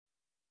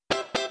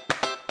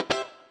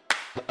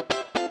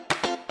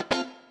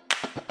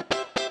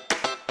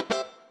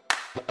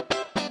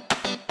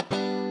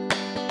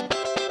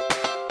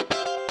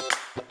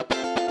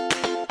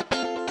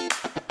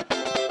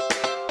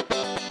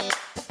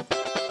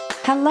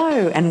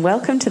Hello and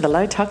welcome to the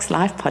Low Tox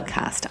Life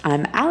podcast.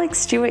 I'm Alex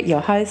Stewart, your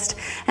host,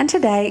 and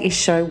today is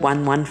show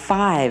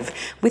 115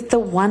 with the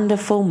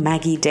wonderful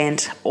Maggie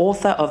Dent,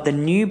 author of the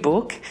new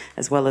book,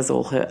 as well as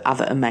all her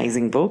other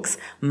amazing books,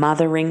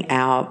 Mothering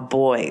Our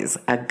Boys,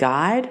 a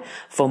guide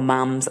for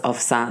mums of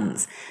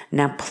sons.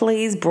 Now,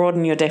 please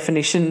broaden your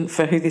definition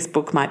for who this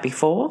book might be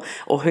for,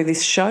 or who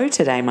this show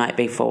today might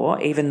be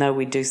for, even though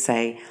I do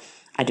say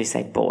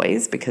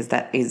boys, because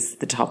that is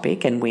the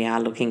topic, and we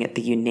are looking at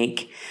the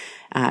unique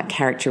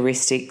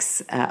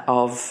characteristics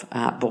of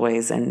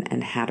boys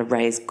and how to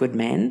raise good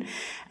men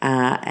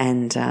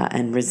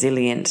and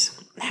resilient,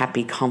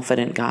 happy,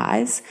 confident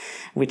guys,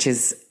 which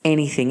is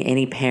anything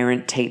any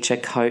parent, teacher,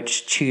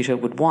 coach, tutor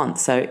would want.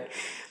 So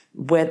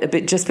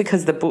but just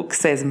because the book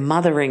says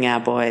mothering our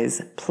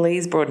boys,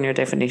 please broaden your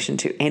definition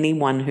to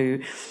anyone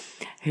who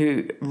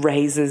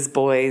raises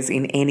boys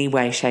in any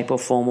way, shape or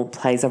form, or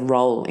plays a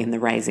role in the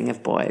raising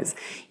of boys.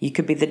 You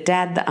could be the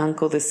dad, the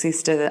uncle, the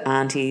sister, the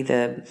auntie,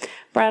 the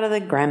brother, the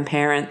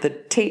grandparent, the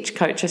teach,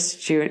 coach, a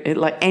student,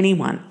 like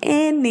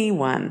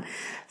anyone.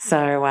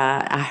 So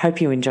I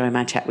hope you enjoy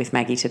my chat with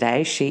Maggie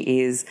today. She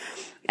is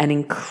an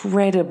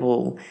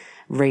incredible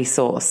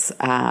resource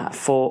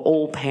for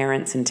all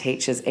parents and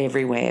teachers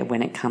everywhere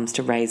when it comes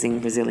to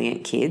raising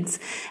resilient kids.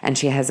 And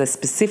she has a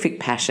specific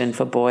passion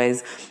for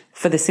boys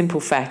for the simple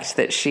fact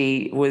that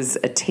she was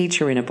a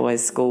teacher in a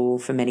boys' school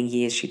for many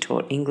years. She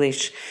taught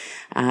English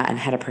and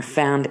had a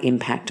profound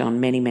impact on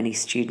many, many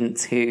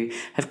students who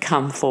have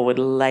come forward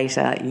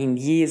later in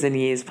years and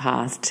years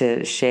past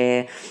to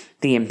share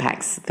the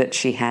impacts that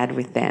she had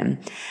with them,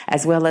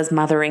 as well as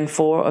mothering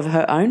 4 of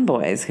her own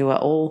boys who are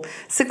all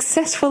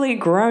successfully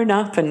grown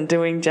up and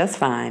doing just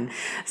fine.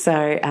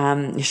 So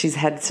she's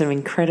had some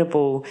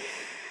incredible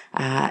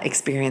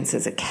experience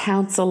as a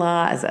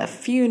counsellor, as a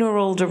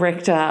funeral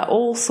director,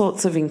 all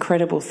sorts of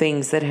incredible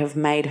things that have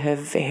made her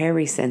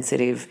very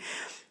sensitive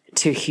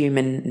to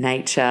human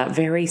nature,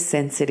 very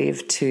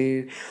sensitive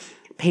to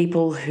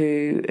people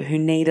who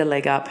need a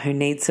leg up, who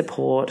need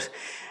support,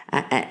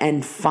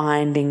 and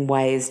finding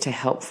ways to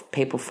help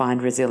people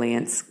find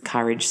resilience,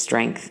 courage,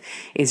 strength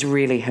is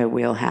really her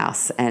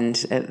wheelhouse. And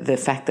the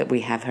fact that we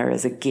have her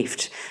as a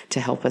gift to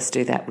help us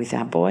do that with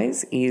our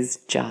boys is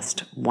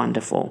just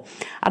wonderful.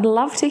 I'd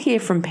love to hear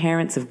from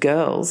parents of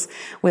girls,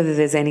 whether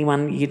there's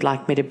anyone you'd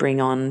like me to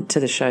bring on to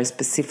the show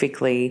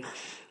specifically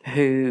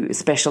who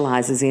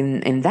specialises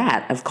in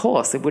that. Of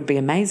course, it would be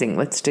amazing.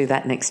 Let's do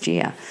that next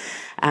year.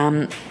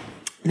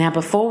 Now,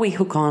 before we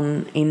hook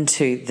on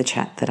into the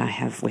chat that I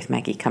have with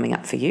Maggie coming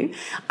up for you,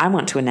 I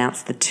want to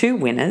announce the 2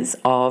 winners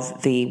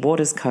of the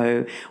Waters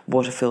Co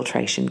water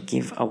filtration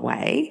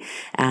giveaway.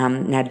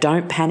 Now,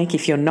 don't panic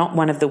if you're not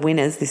one of the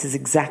winners. This is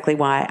exactly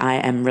why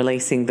I am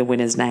releasing the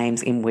winners'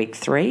 names in week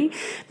 3,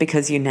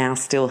 because you now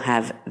still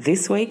have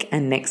this week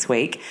and next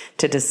week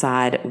to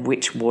decide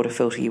which water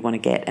filter you want to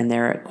get. And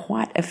there are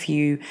quite a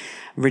few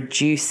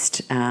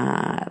reduced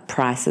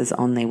prices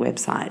on their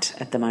website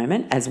at the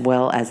moment, as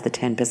well as the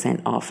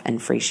 10% off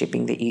and free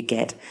shipping that you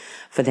get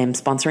for them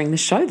sponsoring the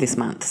show this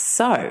month.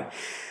 So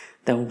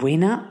the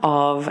winner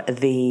of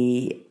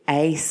the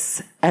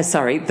I've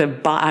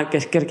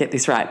got to get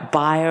this right,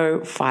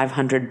 Bio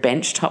 500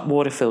 benchtop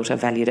water filter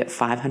valued at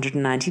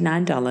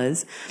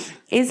 $599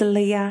 is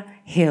Leah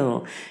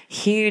Hill.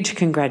 Huge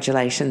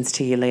congratulations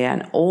to you, Leah,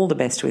 and all the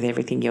best with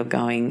everything you're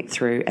going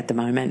through at the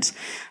moment.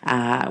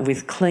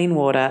 With clean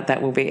water,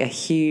 that will be a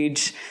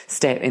huge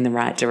step in the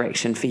right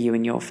direction for you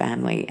and your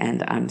family,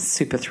 and I'm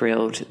super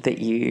thrilled that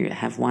you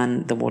have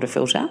won the water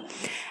filter.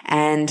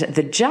 And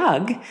the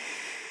jug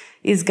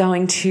is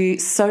going to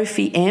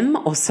Sophie M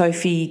or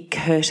Sophie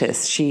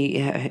Curtis.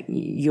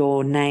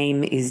 Your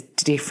name is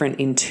different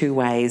in 2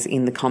 ways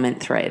in the comment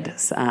thread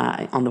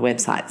on the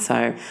website.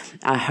 So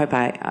I hope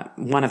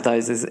one of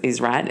those is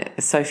right.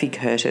 Sophie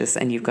Curtis,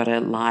 and you've got a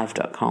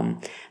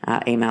live.com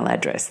email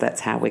address.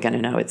 That's how we're going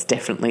to know it's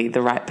definitely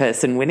the right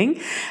person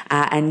winning.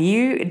 And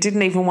you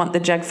didn't even want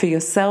the jug for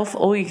yourself.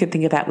 All you could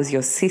think about was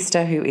your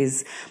sister, who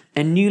is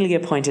a newly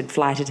appointed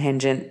flight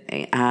attendant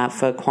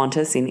for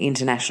Qantas in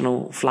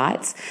international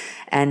flights.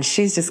 And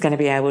she's just going to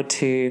be able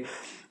to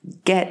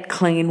get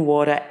clean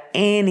water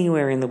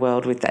anywhere in the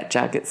world with that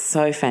jug. It's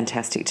so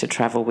fantastic to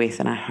travel with,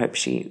 and I hope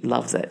she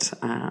loves it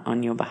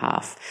on your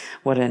behalf.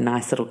 What a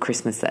nice little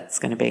Christmas that's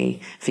going to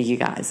be for you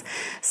guys.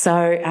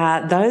 So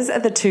those are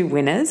the 2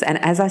 winners. And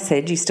as I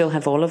said, you still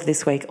have all of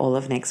this week, all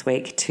of next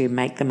week to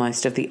make the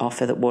most of the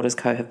offer that Waters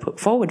Co have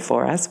put forward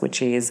for us,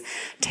 which is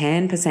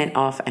 10%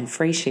 off and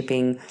free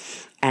shipping.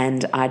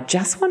 And I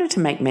just wanted to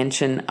make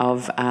mention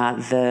of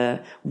the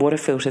water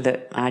filter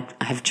that I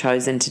have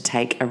chosen to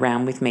take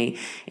around with me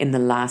in the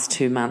last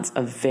 2 months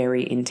of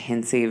very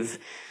intensive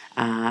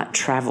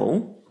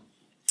travel.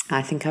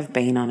 I think I've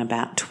been on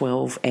about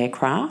 12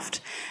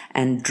 aircraft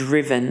and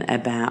driven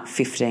about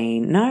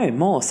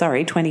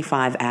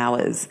 25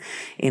 hours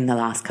in the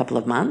last couple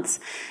of months.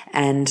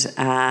 And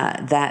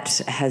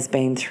that has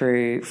been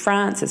through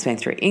France, it's been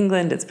through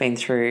England, it's been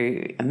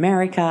through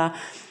America,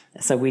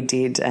 So we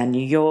did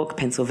New York,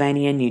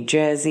 Pennsylvania, New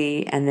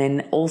Jersey, and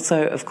then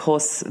also, of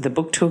course, the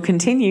book tour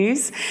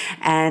continues,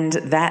 and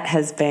that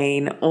has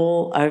been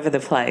all over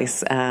the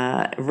place,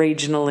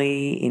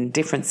 regionally in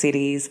different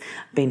cities.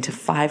 Been to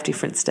 5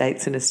 different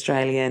states in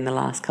Australia in the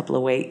last couple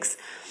of weeks.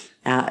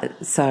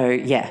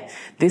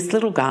 This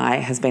little guy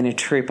has been a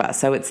trooper.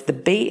 So it's the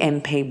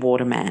BMP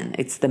Waterman.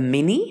 It's the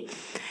mini.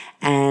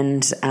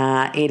 And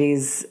it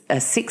is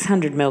a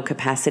 600 ml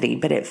capacity,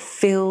 but it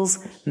fills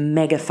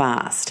mega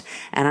fast.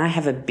 And I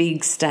have a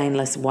big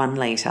stainless 1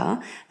 litre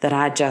that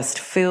I just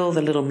fill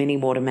the little mini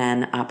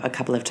Waterman up a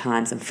couple of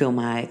times and fill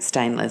my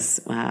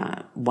stainless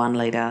 1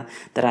 litre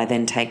that I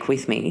then take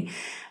with me.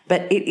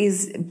 But it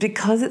is,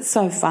 because it's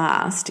so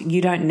fast, you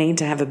don't need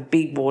to have a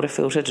big water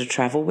filter to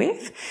travel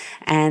with.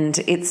 And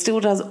it still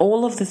does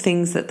all of the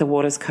things that the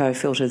Waters Co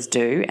filters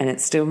do, and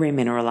it still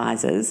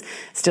remineralizes,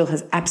 still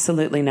has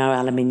absolutely no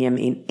aluminium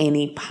in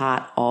any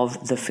part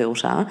of the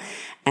filter.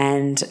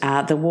 And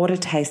the water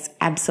tastes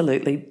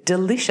absolutely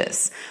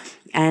delicious.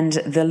 And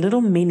the little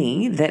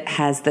mini that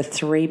has the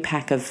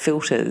 3-pack of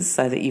filters,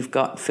 so that you've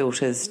got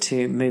filters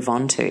to move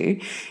on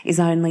to, is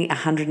only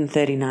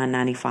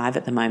 $139.95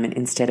 at the moment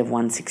instead of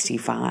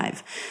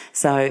 $165.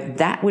 So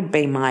that would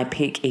be my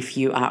pick if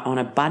you are on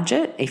a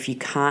budget. If you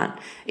can't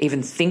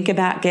even think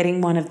about getting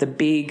one of the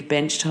big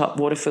benchtop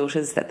water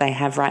filters that they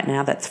have right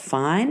now, that's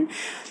fine.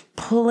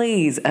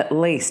 Please at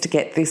least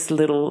get this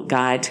little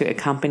guy to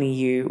accompany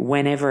you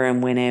whenever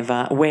and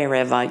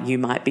wherever you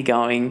might be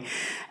going,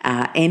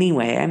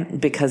 anywhere,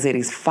 because it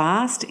is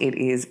fast, it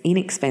is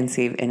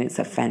inexpensive, and it's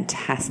a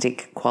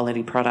fantastic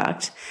quality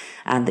product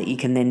that you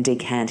can then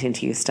decant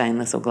into your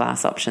stainless or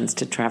glass options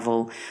to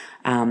travel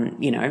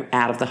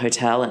out of the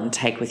hotel and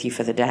take with you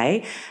for the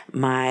day.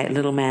 My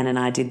little man and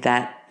I did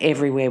that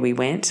everywhere we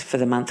went for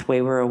the month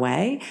we were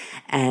away.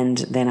 And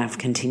then I've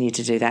continued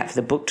to do that for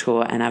the book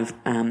tour, and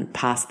I've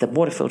passed the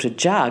water filter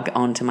jug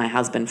on to my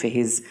husband for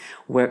his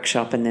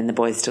workshop, and then the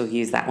boys still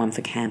use that one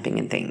for camping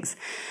and things.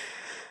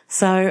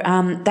 So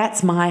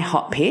that's my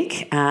hot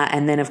pick.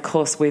 And then, of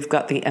course, we've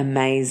got the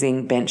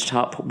amazing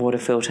benchtop water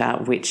filter,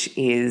 which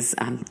is,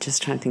 I'm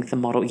just trying to think of the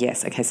model.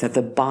 Yes, okay, so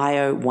the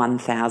Bio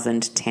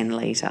 1000 10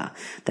 litre.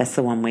 That's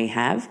the one we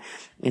have.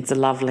 It's a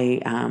lovely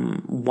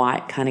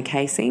white kind of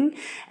casing,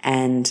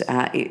 and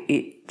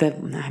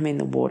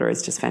the water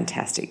is just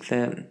fantastic.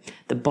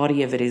 The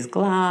body of it is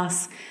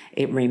glass.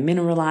 It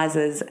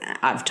remineralizes.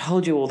 I've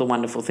told you all the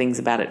wonderful things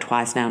about it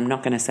twice now. I'm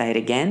not going to say it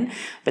again,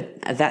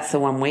 but that's the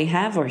one we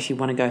have. Or if you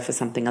want to go for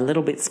something a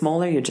little bit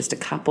smaller, you're just a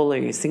couple or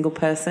you're a single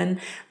person,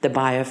 the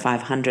Bio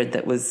 500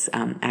 that was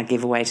our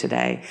giveaway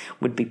today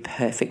would be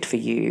perfect for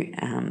you.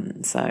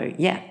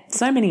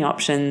 So many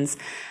options,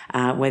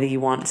 whether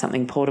you want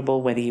something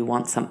portable, whether you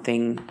want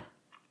something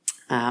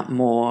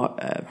more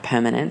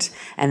permanent.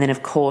 And then,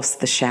 of course,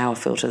 the shower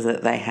filters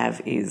that they have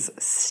is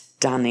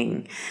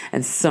stunning.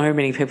 And so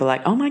many people are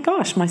like, oh my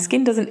gosh, my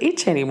skin doesn't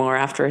itch anymore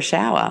after a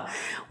shower.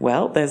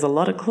 Well, there's a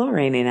lot of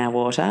chlorine in our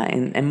water,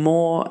 and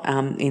more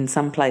in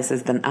some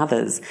places than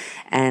others.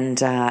 And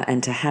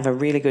to have a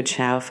really good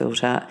shower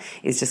filter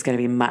is just going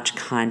to be much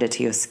kinder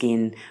to your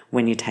skin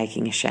when you're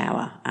taking a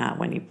shower,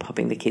 when you're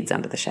popping the kids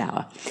under the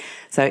shower.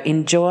 So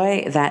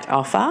enjoy that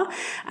offer.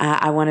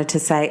 I wanted to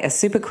say a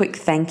super quick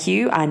thank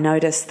you. I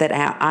noticed that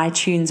our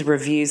iTunes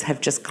reviews have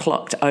just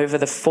clocked over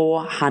the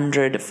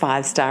 400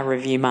 5-star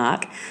review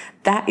mark.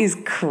 That is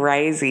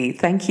crazy.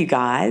 Thank you,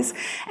 guys.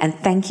 And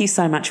thank you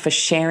so much for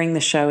sharing the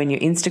show in your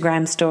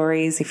Instagram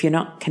stories. If you're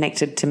not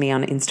connected to me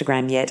on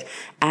Instagram yet,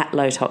 at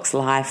Low Tox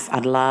Life,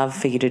 I'd love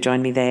for you to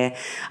join me there.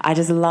 I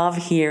just love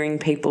hearing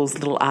people's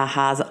little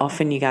ahas.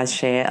 Often you guys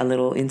share a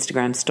little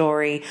Instagram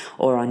story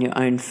or on your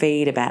own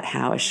feed about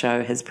how a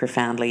show has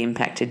profoundly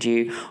impacted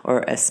you,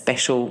 or a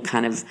special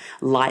kind of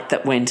light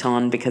that went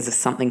on because of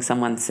something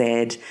someone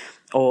said,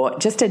 or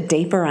just a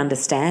deeper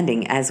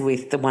understanding, as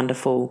with the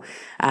wonderful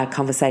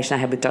conversation I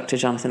had with Dr.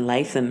 Jonathan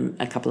Latham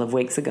a couple of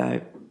weeks ago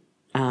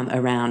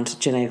around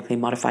genetically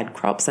modified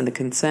crops and the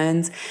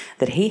concerns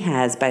that he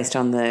has based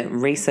on the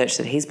research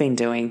that he's been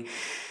doing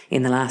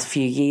in the last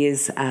few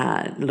years,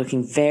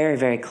 looking very,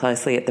 very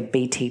closely at the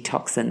Bt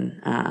toxin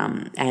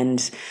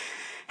and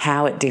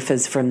how it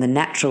differs from the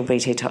natural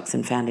Bt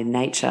toxin found in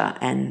nature,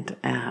 and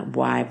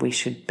why we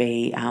should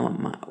be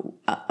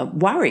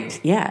worried,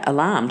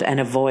 alarmed, and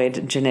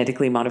avoid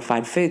genetically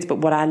modified foods. But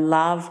what I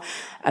love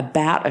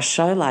about a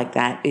show like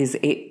that is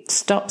it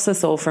stops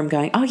us all from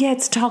going, oh yeah,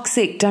 it's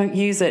toxic, don't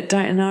use it,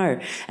 don't know,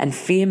 and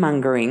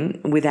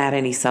fear-mongering without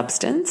any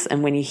substance.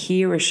 And when you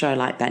hear a show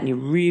like that and you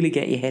really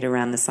get your head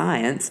around the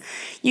science,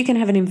 you can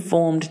have an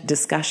informed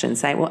discussion,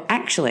 say, well,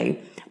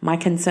 actually, my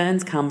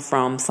concerns come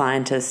from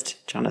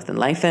scientist Jonathan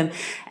Latham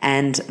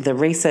and the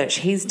research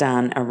he's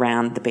done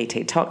around the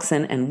Bt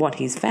toxin, and what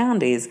he's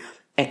found is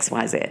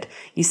XYZ.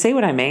 You see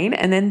what I mean?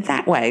 And then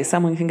that way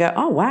someone can go,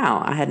 oh,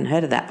 wow, I hadn't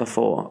heard of that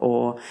before.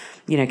 Or,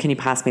 can you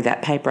pass me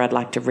that paper? I'd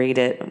like to read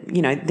it.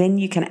 Then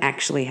you can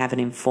actually have an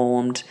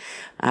informed,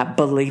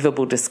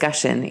 believable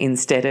discussion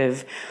instead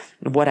of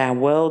what our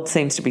world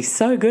seems to be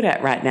so good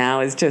at right now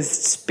is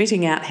just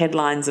spitting out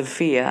headlines of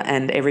fear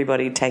and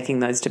everybody taking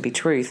those to be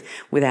truth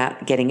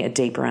without getting a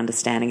deeper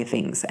understanding of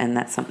things. And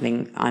that's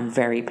something I'm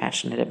very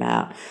passionate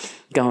about,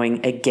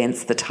 going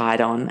against the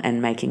tide on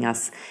and making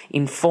us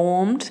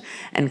informed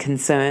and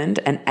concerned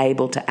and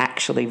able to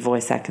actually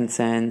voice our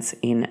concerns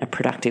in a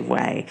productive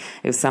way.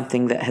 It was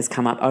something that has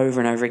come up over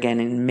and over again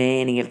in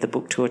many of the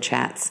book tour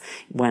chats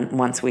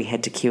once we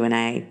head to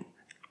Q&A.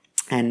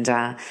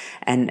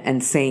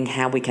 And seeing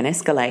how we can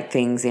escalate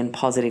things in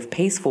positive,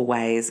 peaceful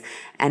ways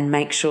and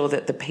make sure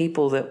that the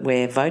people that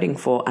we're voting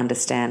for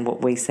understand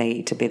what we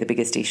see to be the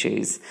biggest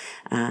issues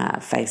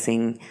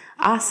facing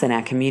us and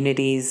our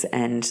communities,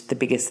 and the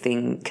biggest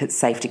thing,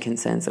 safety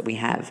concerns that we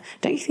have.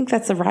 Don't you think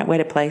that's the right way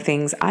to play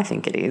things? I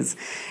think it is.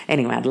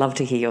 Anyway, I'd love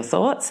to hear your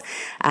thoughts.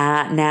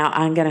 Now,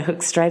 I'm going to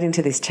hook straight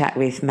into this chat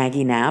with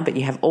Maggie now, but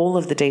you have all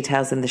of the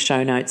details in the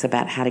show notes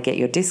about how to get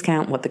your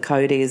discount, what the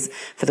code is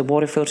for the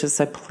water filters.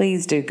 So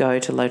please do go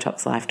to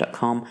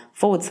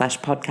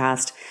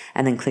lowtoxlife.com/podcast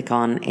and then click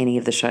on any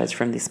of the shows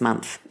from this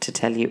month to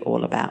tell you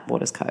all about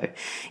Waters Co.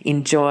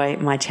 Enjoy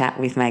my chat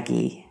with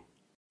Maggie.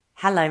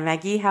 Hello,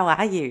 Maggie. How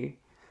are you?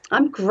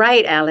 I'm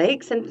great,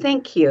 Alex, and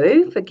thank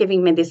you for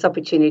giving me this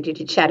opportunity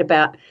to chat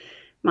about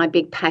my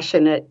big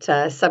passionate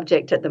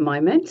subject at the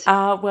moment.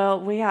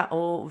 Well, we are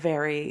all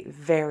very,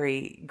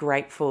 very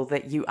grateful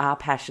that you are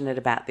passionate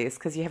about this,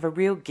 because you have a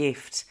real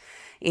gift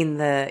in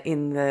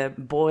the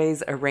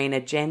boys arena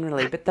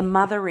generally, but the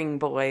mothering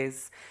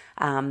boys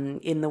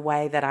in the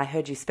way that I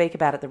heard you speak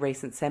about at the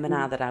recent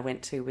seminar that I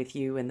went to with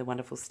you and the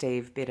wonderful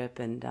Steve Biddup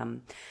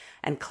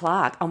and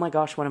Clark. Oh my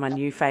gosh, one of my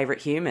new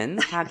favourite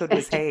humans. How good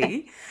was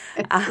he?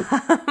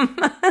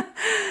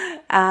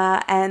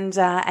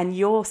 And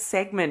your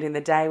segment in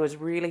the day was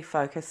really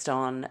focused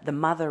on the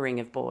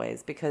mothering of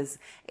boys, because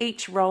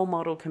each role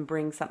model can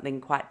bring something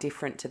quite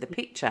different to the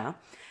picture.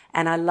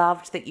 And I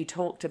loved that you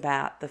talked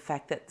about the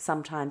fact that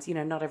sometimes,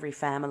 not every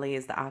family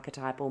is the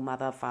archetypal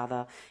mother,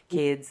 father,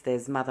 kids.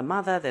 There's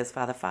mother, there's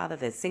father,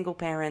 there's single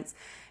parents,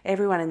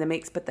 everyone in the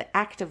mix. But the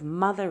act of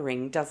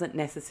mothering doesn't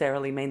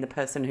necessarily mean the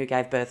person who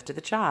gave birth to the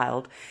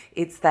child.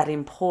 It's that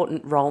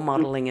important role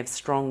modelling of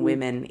strong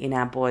women in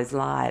our boys'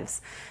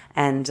 lives.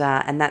 And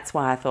that's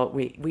why I thought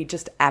we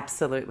just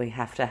absolutely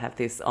have to have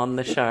this on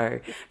the show.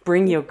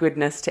 Bring your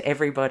goodness to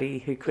everybody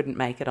who couldn't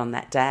make it on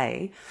that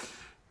day.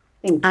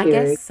 Thank you. I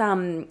guess,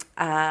 I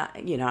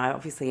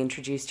obviously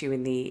introduced you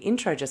in the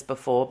intro just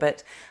before,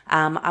 but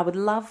I would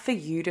love for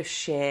you to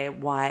share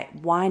why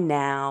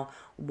now,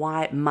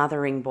 why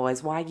mothering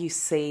boys, why you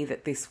see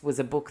that this was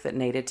a book that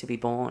needed to be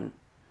born.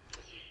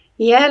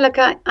 Yeah, look,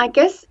 I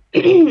guess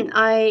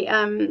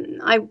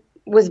I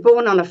was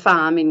born on a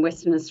farm in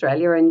Western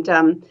Australia,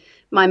 and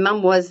my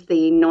mum was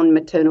the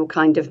non-maternal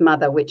kind of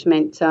mother, which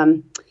meant,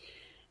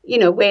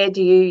 where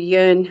do you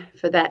yearn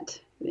for that?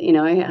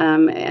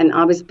 And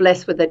I was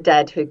blessed with a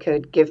dad who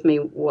could give me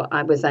what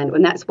I was able,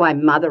 and that's why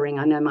mothering.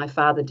 I know my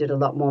father did a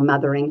lot more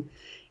mothering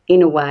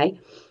in a way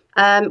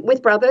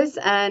with brothers.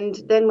 And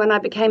then when I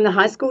became the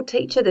high school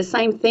teacher, the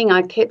same thing,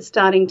 I kept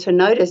starting to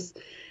notice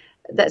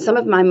that some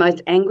of my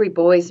most angry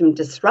boys and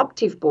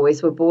disruptive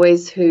boys were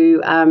boys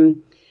who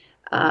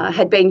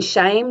had been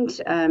shamed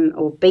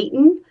or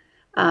beaten,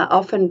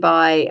 often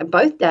by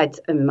both dads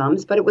and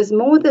mums, but it was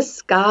more the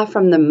scar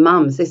from the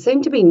mums. There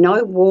seemed to be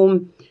no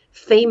warm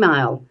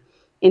female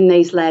in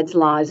these lads'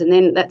 lives. And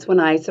then that's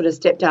when I sort of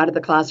stepped out of the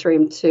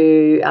classroom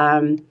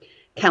to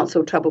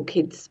counsel troubled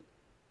kids,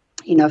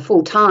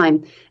 full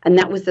time. And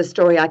that was the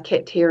story I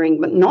kept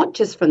hearing, but not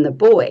just from the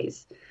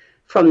boys,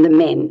 from the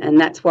men. And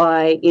that's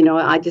why,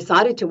 I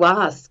decided to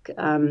ask,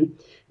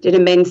 did a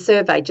men's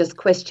survey just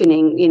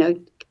questioning,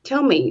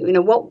 tell me,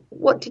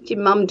 what did your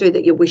mum do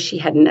that you wish she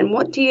hadn't? And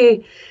what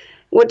did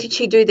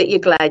she do that you're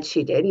glad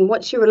she did? And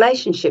what's your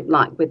relationship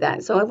like with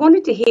that? So I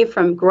wanted to hear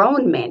from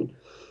grown men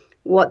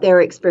what their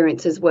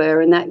experiences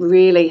were, and that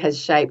really has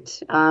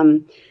shaped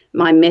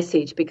my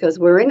message, because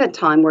we're in a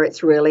time where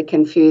it's really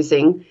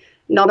confusing.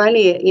 Not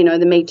only,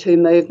 the Me Too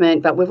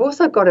movement, but we've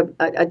also got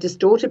a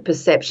distorted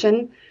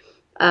perception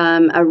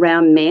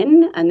around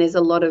men, and there's a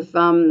lot of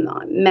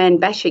man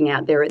bashing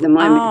out there at the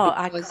moment. Oh,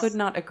 I could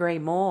not agree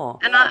more.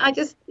 And I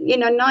just,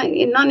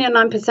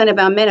 99% of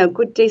our men are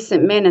good,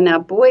 decent men, and our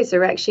boys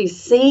are actually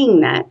seeing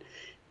that,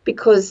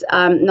 because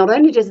not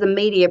only does the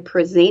media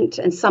present,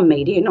 and some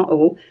media, not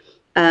all,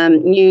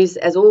 news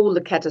as all the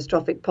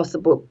catastrophic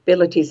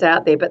possibilities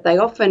out there, but they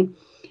often,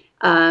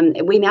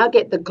 we now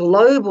get the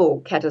global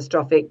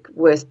catastrophic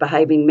worst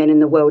behaving men in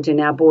the world in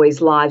our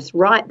boys' lives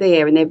right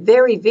there, and they're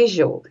very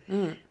visual.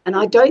 And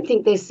I don't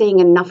think they're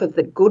seeing enough of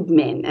the good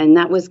men, and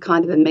that was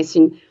kind of the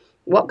message.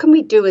 What can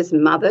we do as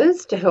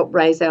mothers to help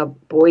raise our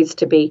boys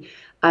to be,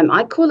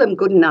 I call them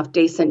good enough,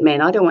 decent men.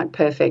 I don't want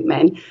perfect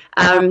men.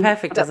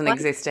 Perfect doesn't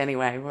exist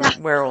anyway.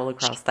 We're all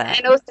across that.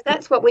 And also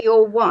that's what we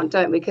all want,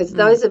 don't we? Because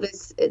those of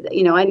us,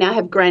 I now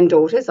have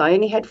granddaughters. I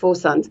only had 4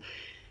 sons.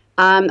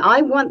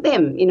 I want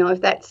them,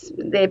 if that's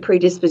their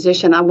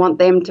predisposition, I want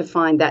them to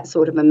find that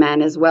sort of a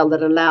man as well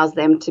that allows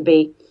them to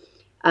be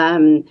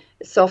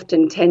soft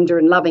and tender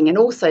and loving, and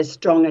also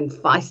strong and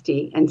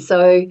feisty. And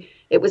so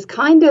it was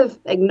kind of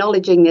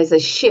acknowledging there's a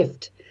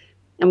shift,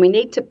 and we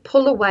need to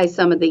pull away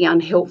some of the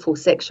unhelpful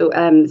sexual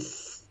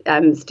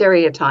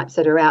stereotypes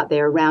that are out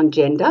there around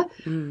gender.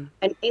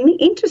 And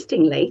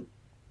interestingly,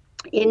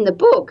 in the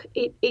book,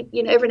 it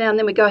every now and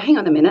then we go, hang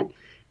on a minute,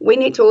 we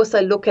need to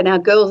also look at our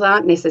girls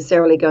aren't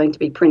necessarily going to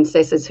be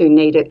princesses who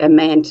need a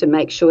man to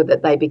make sure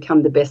that they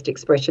become the best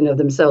expression of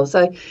themselves.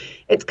 So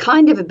it's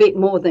kind of a bit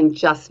more than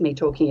just me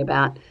talking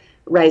about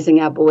raising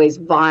our boys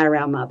via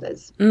our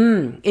mothers.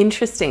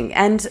 Interesting.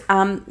 And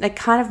it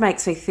kind of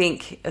makes me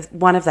think of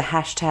one of the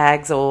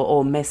hashtags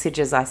or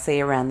messages I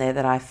see around there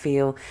that I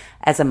feel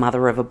as a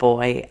mother of a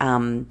boy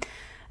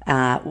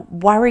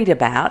worried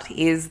about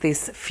is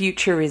this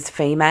future is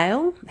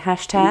female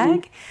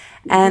hashtag.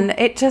 And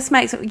it just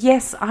makes it,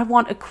 yes, I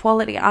want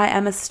equality. I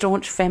am a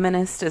staunch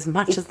feminist as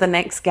much as the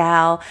next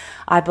gal.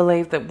 I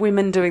believe that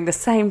women doing the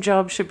same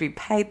job should be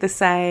paid the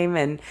same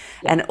and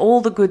all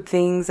the good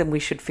things, and we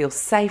should feel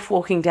safe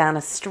walking down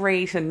a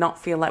street and not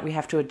feel like we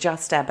have to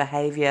adjust our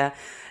behaviour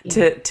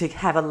to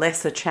have a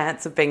lesser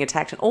chance of being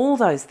attacked and all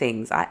those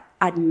things. I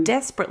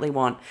desperately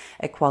want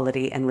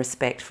equality and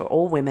respect for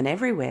all women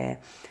everywhere.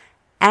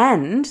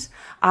 And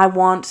I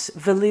want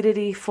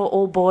validity for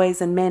all boys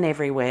and men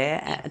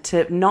everywhere,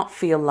 to not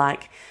feel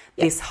like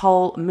this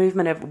whole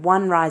movement of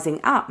one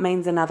rising up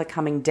means another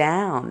coming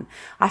down.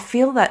 I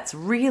feel that's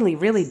really,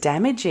 really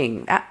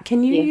damaging.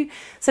 Can you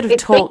sort of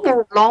talk? It's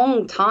been a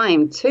long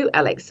time too,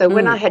 Alex. So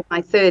when I had my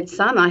third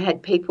son, I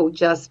had people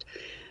just,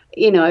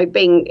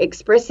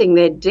 expressing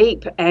their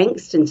deep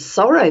angst and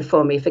sorrow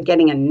for me for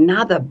getting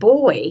another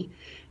boy.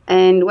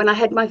 And when I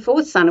had my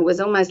fourth son, it was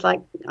almost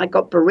like I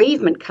got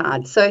bereavement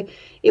cards. So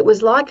it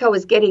was like I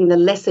was getting the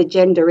lesser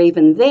gender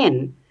even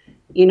then,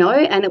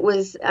 and it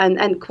was,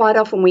 and quite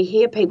often we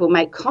hear people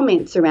make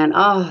comments around,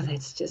 oh,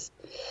 that's just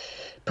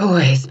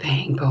boys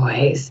being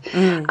boys,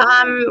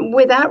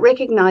 without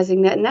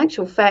recognizing that in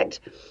actual fact,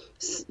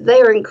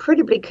 they are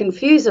incredibly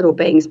confused little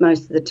beings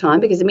most of the time,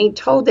 because they're being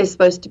told they're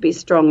supposed to be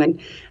strong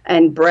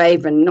and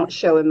brave and not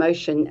show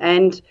emotion.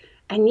 And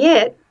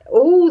yet,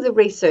 all the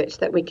research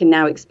that we can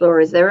now explore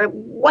is they're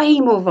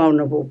way more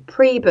vulnerable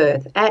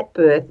pre-birth, at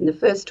birth, in the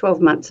first 12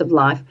 months of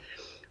life,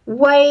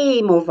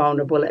 way more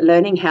vulnerable at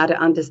learning how to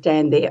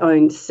understand their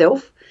own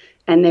self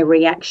and their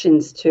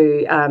reactions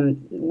to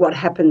what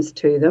happens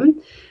to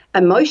them.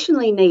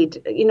 Emotionally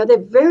they're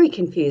very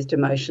confused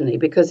emotionally,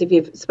 because if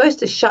you're supposed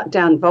to shut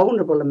down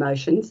vulnerable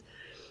emotions,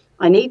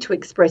 I need to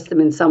express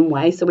them in some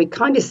way. So we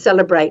kind of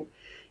celebrate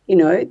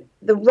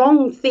the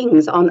wrong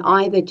things on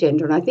either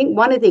gender. And I think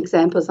one of the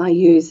examples I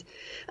use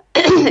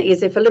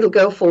is if a little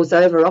girl falls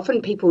over,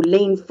 often people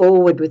lean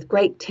forward with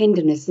great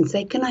tenderness and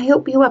say, can I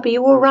help you up? Are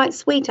you all right,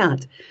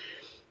 sweetheart?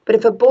 But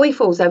if a boy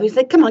falls over, you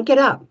say, come on, get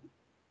up.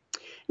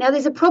 Now,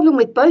 there's a problem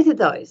with both of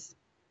those.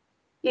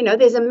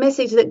 There's a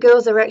message that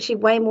girls are actually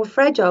way more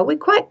fragile. We're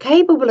quite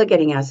capable of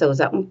getting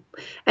ourselves up.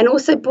 And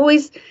also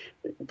boys,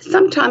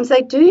 sometimes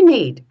they do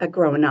need a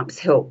grown-up's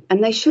help,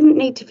 and they shouldn't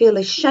need to feel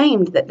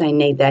ashamed that they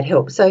need that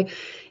help. So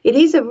it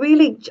is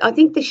I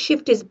think the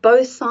shift is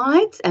both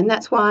sides, and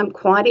that's why I'm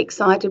quite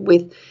excited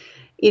with,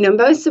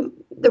 most of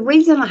the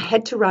reason I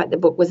had to write the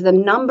book was the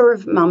number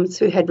of mums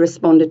who had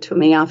responded to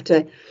me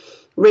after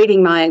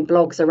reading my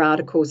blogs or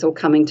articles or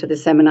coming to the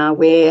seminar,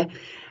 where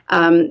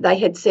they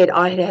had said,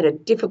 I had had a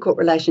difficult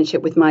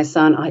relationship with my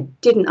son. I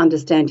didn't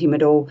understand him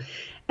at all.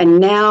 And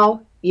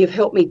now you've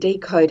helped me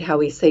decode how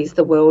he sees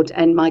the world.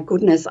 And my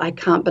goodness, I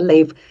can't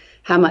believe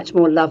how much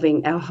more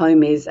loving our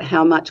home is,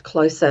 how much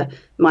closer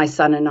my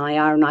son and I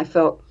are. And I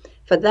felt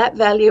for that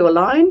value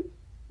alone,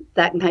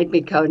 that made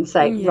me go and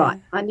say, right,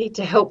 I need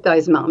to help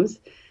those mums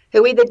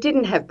who either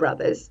didn't have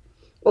brothers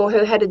or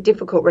who had a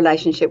difficult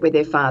relationship with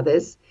their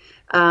fathers,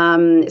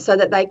 so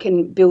that they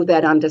can build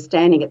that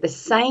understanding at the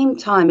same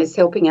time as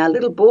helping our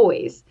little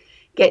boys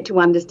get to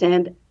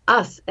understand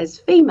us as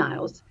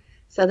females,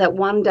 so that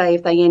one day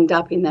if they end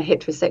up in the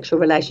heterosexual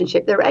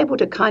relationship, they're able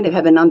to kind of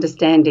have an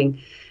understanding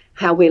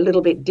how we're a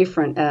little bit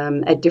different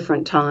at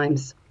different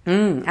times.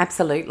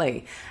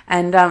 Absolutely.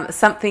 And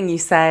something you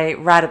say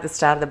right at the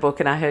start of the book,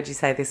 and I heard you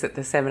say this at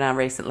the seminar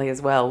recently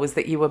as well, was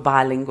that you were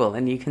bilingual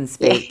and you can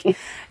speak,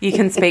 you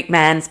can speak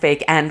man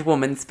speak and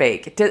woman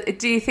speak.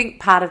 Do you think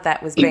part of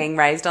that was being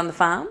raised on the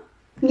farm?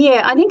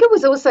 Yeah, I think it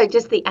was also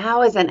just the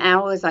hours and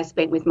hours I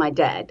spent with my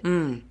dad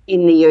in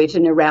the ute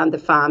and around the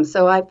farm.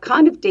 So I've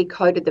kind of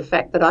decoded the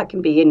fact that I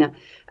can be in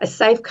a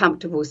safe,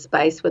 comfortable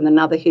space with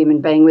another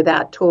human being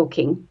without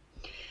talking.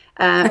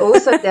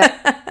 Also,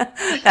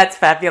 that's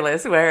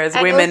fabulous. Whereas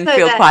women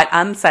feel quite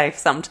unsafe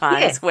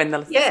sometimes when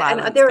the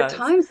silence and there goes. are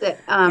times that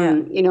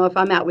if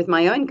I'm out with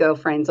my own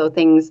girlfriends or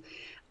things,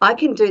 I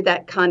can do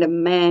that kind of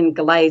man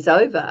glaze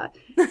over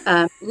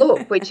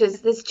look, which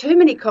is there's too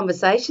many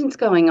conversations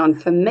going on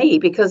for me,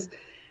 because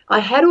I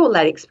had all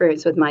that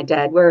experience with my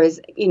dad. Whereas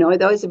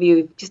those of you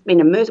who've just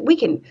been immersed,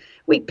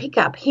 we pick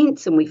up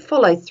hints and we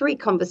follow 3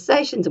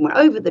 conversations and we're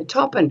over the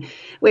top and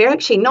we're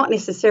actually not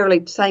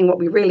necessarily saying what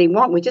we really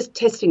want. We're just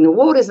testing the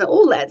waters and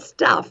all that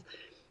stuff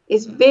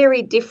is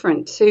very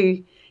different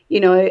to,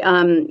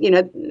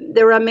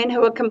 there are men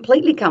who are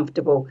completely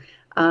comfortable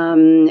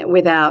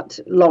without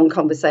long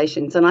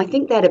conversations. And I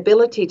think that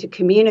ability to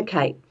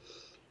communicate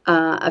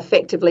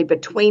effectively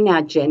between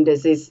our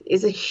genders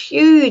is a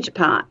huge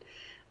part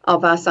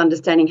of us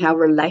understanding how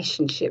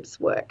relationships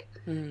work.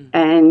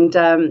 And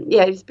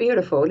it's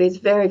beautiful. It is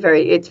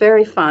it's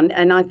very fun.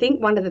 And I think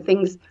one of the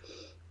things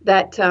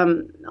that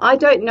I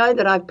don't know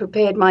that I've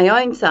prepared my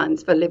own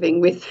sons for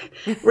living with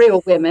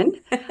real women.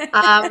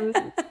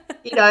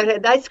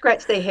 They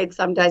scratch their heads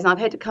some days, and I've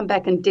had to come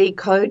back and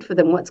decode for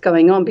them what's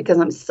going on, because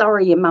I'm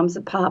sorry, your mum's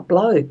a part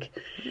bloke.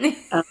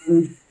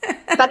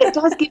 But it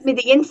does give me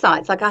the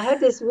insights. Like, I have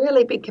this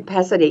really big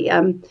capacity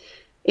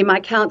in my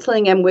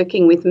counselling and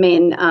working with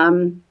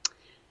men,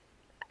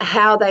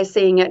 how they're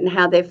seeing it and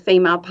how their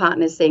female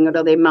partner's seeing it,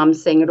 or their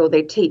mum's seeing it, or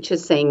their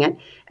teacher's seeing it,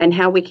 and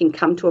how we can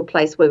come to a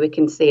place where we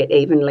can see it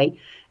evenly.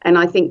 And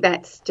I think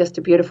that's just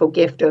a beautiful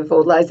gift of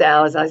all those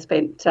hours I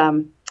spent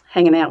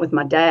hanging out with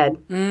my dad.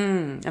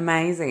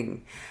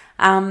 Amazing.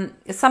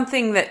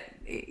 Something that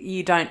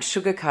you don't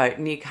sugarcoat,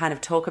 and you kind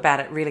of talk about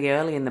it really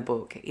early in the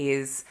book,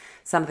 is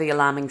some of the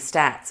alarming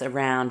stats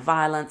around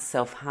violence,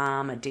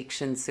 self-harm,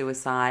 addiction,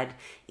 suicide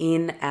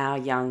in our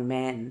young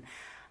men.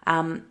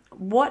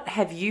 What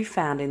have you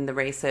found in the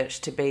research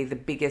to be the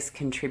biggest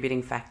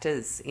contributing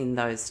factors in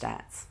those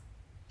stats?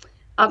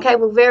 Okay,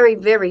 well, very,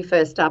 very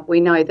first up, we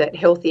know that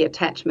healthy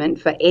attachment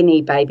for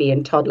any baby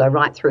and toddler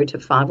right through to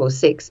 5 or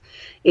 6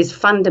 is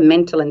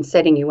fundamental in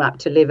setting you up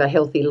to live a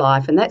healthy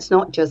life. And that's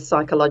not just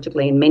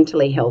psychologically and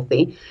mentally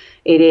healthy.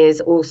 It is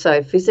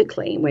also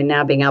physically. We're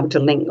now being able to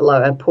link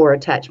poor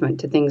attachment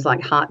to things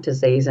like heart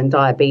disease and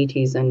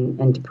diabetes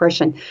and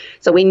depression.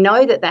 So we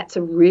know that that's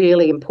a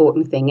really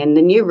important thing. And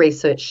the new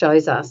research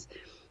shows us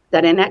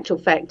that in actual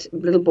fact,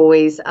 little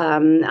boys,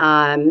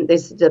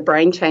 the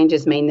brain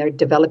changes mean they're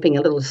developing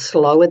a little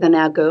slower than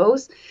our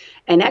girls.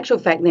 In actual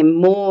fact, they're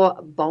more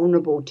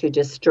vulnerable to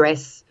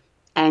distress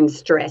and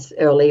stress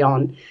early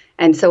on.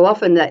 And so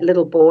often that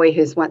little boy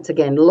who's once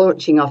again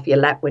launching off your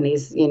lap when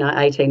he's,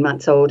 18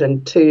 months old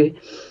and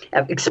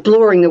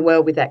exploring the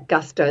world with that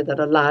gusto that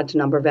a large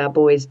number of our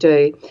boys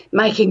do,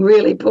 making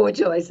really poor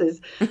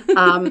choices,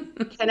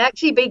 can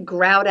actually be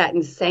growled at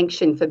and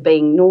sanctioned for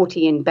being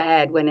naughty and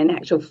bad, when in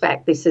actual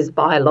fact this is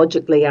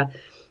biologically a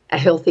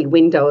healthy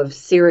window of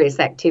serious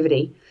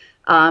activity.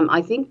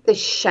 I think the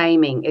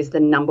shaming is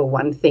the number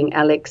one thing,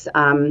 Alex.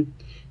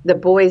 The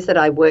boys that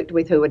I worked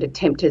with who had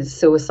attempted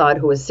suicide,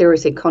 who were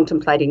seriously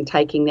contemplating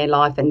taking their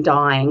life and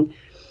dying,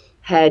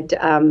 had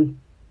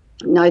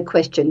no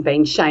question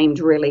been shamed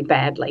really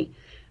badly.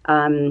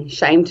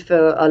 Shamed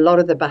for a lot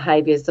of the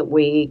behaviours that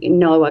we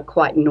know are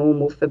quite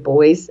normal for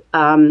boys.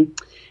 And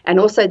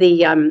also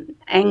the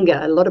anger.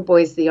 A lot of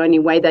boys, the only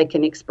way they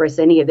can express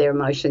any of their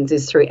emotions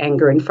is through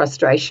anger and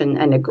frustration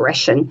and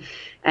aggression.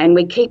 And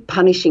we keep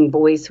punishing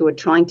boys who are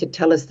trying to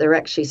tell us they're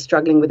actually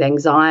struggling with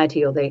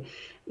anxiety, or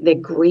they're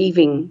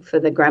grieving for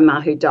the grandma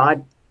who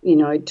died,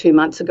 2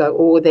 months ago,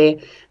 or they're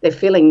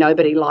feeling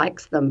nobody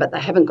likes them, but they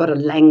haven't got a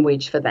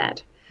language for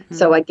that. Mm-hmm.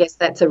 So I guess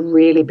that's a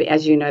really,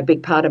 as you know,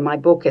 big part of my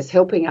book is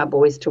helping our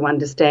boys to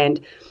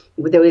understand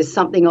there is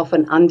something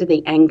often under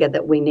the anger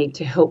that we need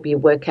to help you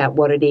work out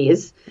what it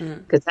is,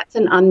 because that's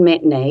an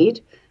unmet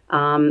need.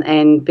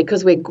 And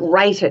because we're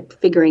great at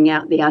figuring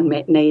out the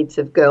unmet needs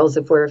of girls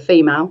if we're a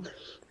female.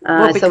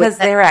 Because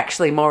they're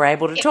actually more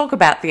able to talk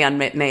about the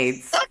unmet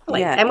needs. Exactly.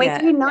 Yeah, and we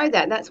do know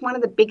that. That's one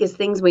of the biggest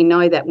things we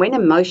know, that when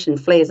emotion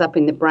flares up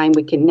in the brain,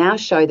 we can now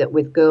show that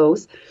with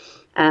girls,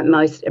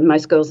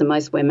 most girls and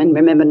most women,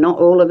 remember, not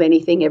all of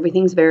anything,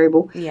 everything's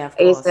variable,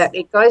 is that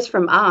it goes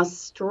from us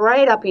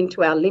straight up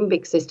into our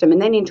limbic system and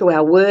then into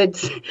our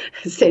words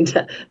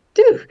centre.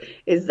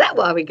 Is that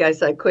why we go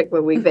so quick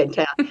when we vent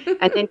out?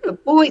 And then for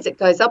boys, it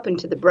goes up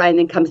into the brain,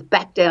 then comes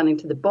back down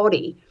into the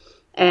body.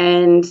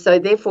 And so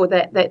therefore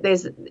that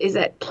there's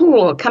that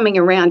pull coming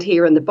around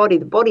here in the body.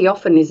 The body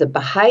often is a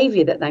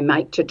behaviour that they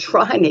make to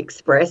try and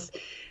express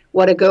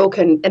what a girl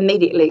can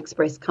immediately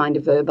express kind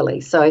of verbally.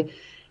 So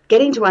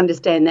getting to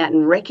understand that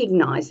and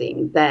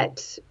recognising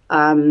that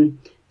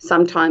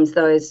sometimes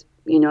those,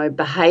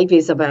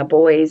 behaviours of our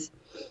boys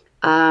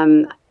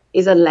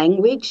is a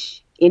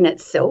language in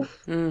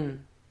itself,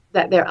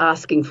 that they're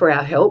asking for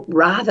our help,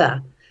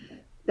 rather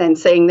than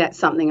seeing that's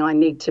something I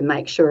need to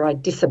make sure I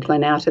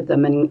discipline out of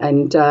them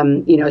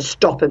and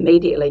stop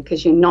immediately,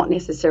 because you're not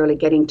necessarily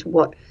getting to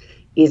what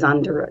is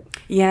under it.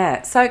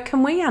 Yeah. So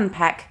can we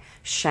unpack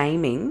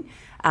shaming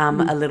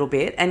a little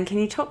bit? And can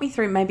you talk me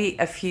through maybe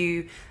a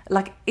few,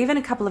 like even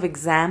a couple of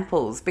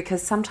examples,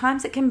 because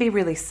sometimes it can be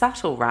really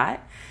subtle, right?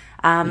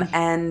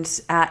 And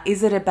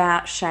is it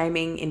about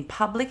shaming in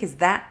public? Is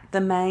that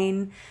the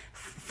main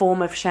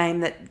form of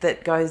shame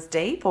that goes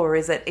deep? Or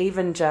is it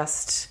even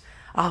just,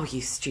 oh,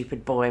 you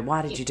stupid boy,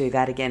 why did you do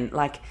that again?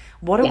 Like,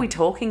 what are we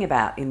talking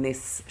about in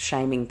this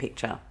shaming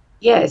picture?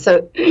 Yeah,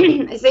 so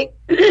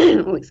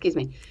excuse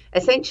me.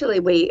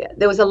 Essentially,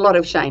 there was a lot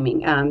of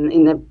shaming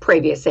in the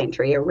previous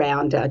century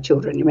around our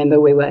children. Remember,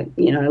 we were,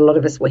 a lot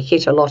of us were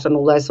hit a lot and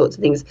all those sorts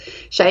of things.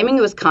 Shaming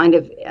was kind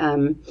of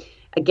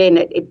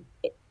again,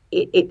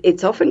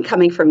 it's often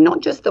coming from not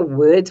just the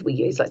words we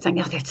use, like saying,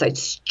 oh, that's so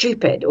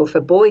stupid, or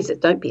for boys, it's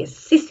don't be a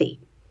sissy.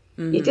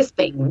 You're just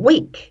being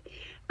weak.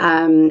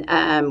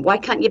 Why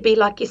can't you be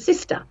like your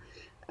sister?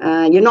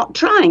 You're not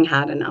trying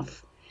hard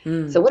enough.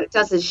 So what it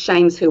does is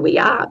shames who we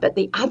are. But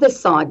the other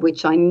side,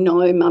 which I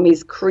know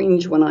mummies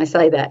cringe when I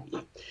say that,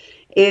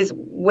 is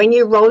when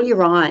you roll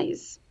your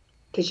eyes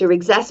because you're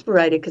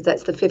exasperated because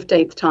that's the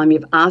 15th time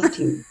you've asked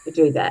him to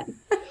do that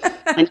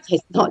and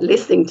he's not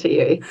listening to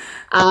you.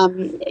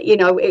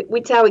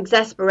 It's our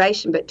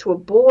exasperation, but to a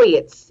boy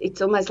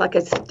it's almost like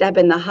a stab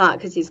in the heart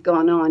because he's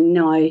gone, oh,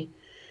 no,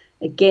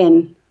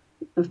 again,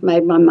 I've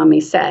made my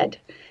mummy sad.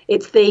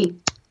 It's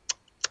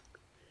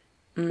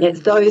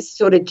those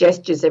sort of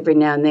gestures every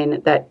now and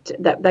then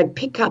that they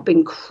pick up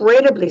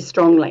incredibly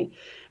strongly,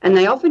 and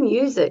they often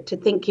use it to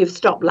think you've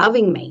stopped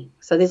loving me.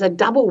 So there's a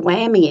double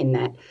whammy in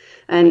that.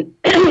 And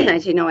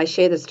as you know, I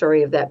share the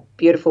story of that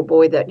beautiful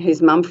boy whose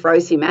mum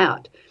froze him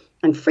out,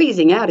 and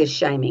freezing out is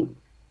shaming.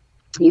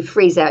 You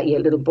freeze out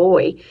your little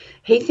boy,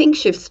 he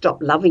thinks you've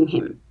stopped loving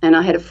him. And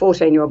I had a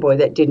 14-year-old boy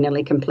that did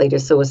nearly complete a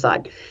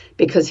suicide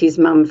because his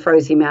mum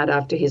froze him out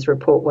after his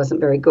report wasn't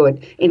very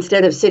good,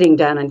 instead of sitting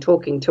down and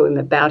talking to him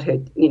about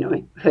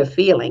her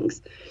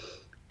feelings.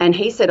 And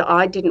he said,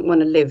 I didn't want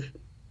to live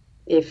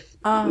if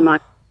my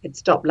had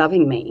stopped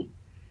loving me.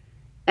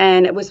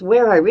 And it was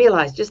where I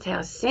realised just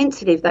how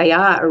sensitive they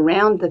are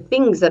around the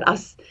things that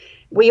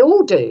we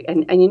all do.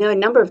 And a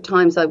number of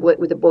times I worked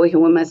with a boy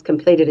who almost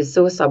completed his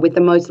suicide with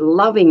the most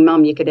loving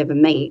mum you could ever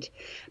meet,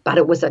 but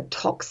it was a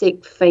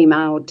toxic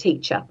female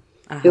teacher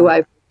who over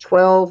a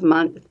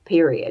 12-month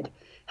period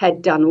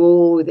had done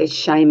all this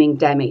shaming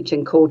damage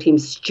and called him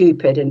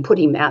stupid and put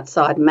him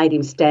outside, made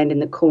him stand in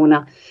the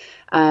corner,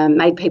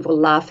 made people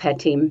laugh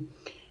at him.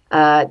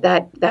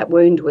 That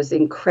wound was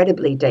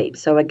incredibly deep.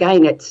 So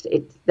again,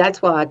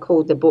 that's why I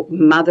called the book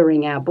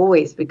Mothering Our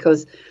Boys,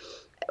 because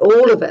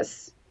all of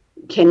us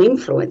can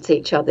influence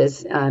each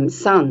other's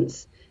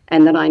sons.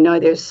 And that I know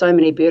there's so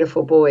many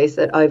beautiful boys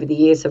that over the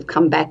years have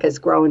come back as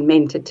grown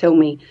men to tell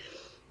me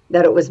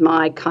that it was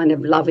my kind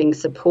of loving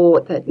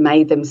support that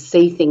made them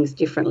see things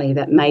differently,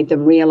 that made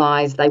them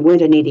realise they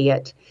weren't an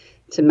idiot,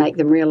 to make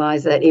them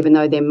realise that even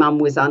though their mum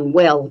was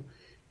unwell,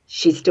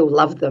 she still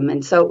loved them.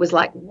 And so it was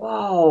like,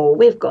 whoa,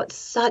 we've got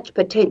such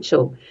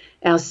potential.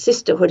 Our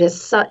sisterhood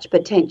has such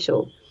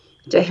potential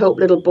to help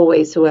little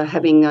boys who are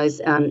having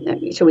those,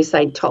 shall we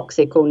say,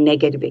 toxic or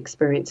negative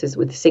experiences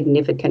with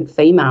significant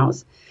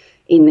females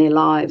in their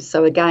lives.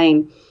 So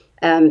again,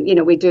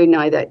 we do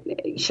know that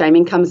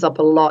shaming comes up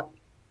a lot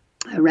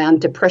around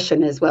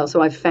depression as well.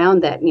 So I've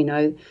found that,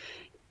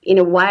 in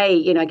a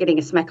way, getting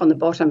a smack on the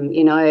bottom,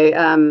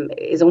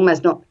 is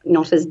almost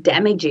not as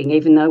damaging,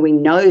 even though we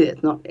know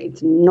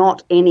it's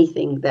not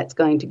anything that's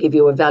going to give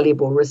you a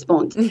valuable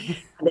response.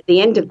 But at the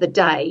end of the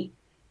day,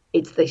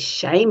 it's the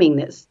shaming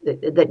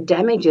that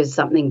damages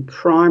something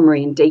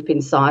primary and deep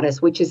inside us,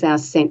 which is our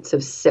sense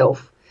of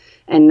self.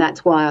 And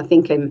that's why I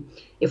think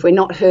if we're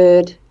not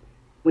heard,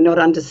 we're not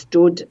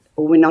understood,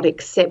 or we're not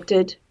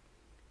accepted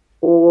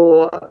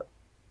or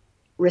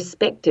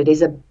respected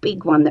is a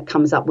big one that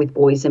comes up with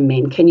boys and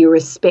men. Can you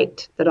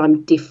respect that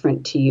I'm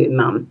different to you,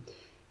 Mum?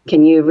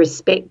 Can you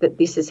respect that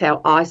this is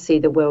how I see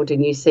the world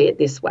and you see it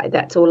this way?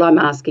 That's all I'm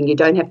asking. You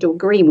don't have to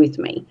agree with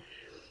me,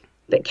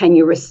 but can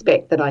you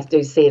respect that I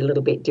do see it a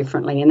little bit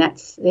differently? And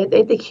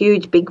they're the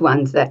huge big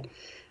ones that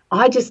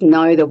I just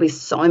know there'll be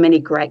so many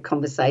great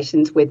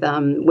conversations with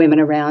women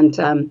around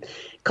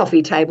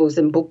coffee tables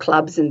and book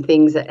clubs and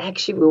things that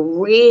actually will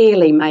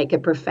really make a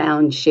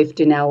profound shift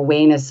in our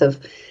awareness of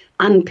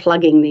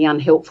unplugging the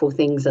unhelpful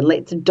things, and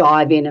let's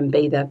dive in and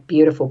be the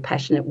beautiful,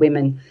 passionate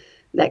women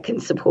that can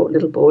support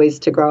little boys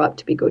to grow up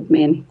to be good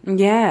men.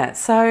 Yeah.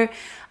 So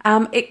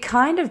it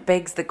kind of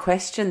begs the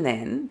question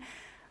then,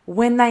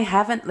 when they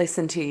haven't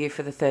listened to you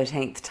for the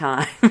 13th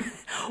time,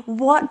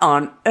 what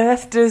on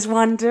earth does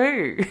one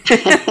do?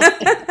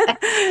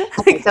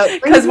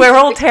 Because we're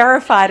all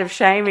terrified of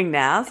shaming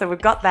now, so we've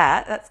got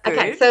that. That's good.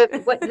 Okay, so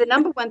the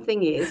number one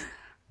thing is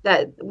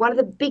that one of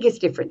the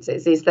biggest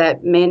differences is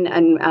that men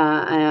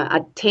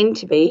tend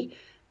to be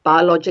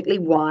biologically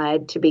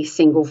wired to be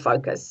single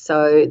focused.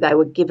 So they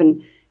were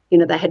given,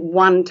 they had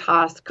one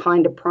task,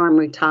 kind of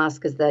primary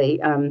task, as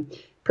the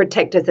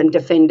protectors and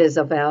defenders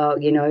of our,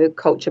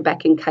 culture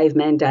back in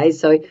caveman days.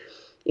 So,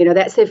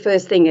 that's their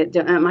first thing.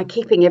 Am I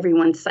keeping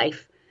everyone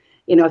safe?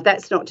 If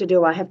that's not to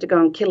do, I have to go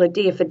and kill a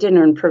deer for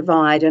dinner and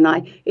provide. And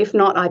if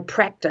not, I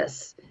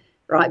practice.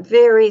 Right,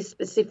 very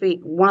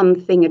specific, one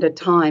thing at a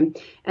time.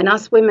 And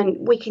us women,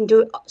 we can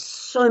do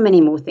so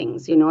many more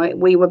things.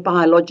 We were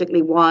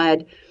biologically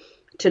wired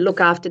to look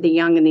after the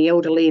young and the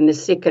elderly and the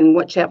sick and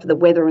watch out for the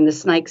weather and the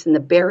snakes and the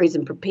berries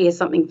and prepare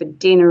something for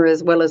dinner,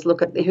 as well as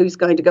look at who's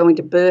going to go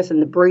into birth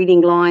and the breeding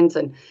lines.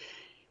 And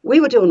we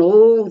were doing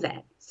all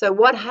that. So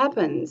what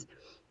happens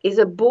is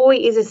a boy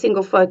is a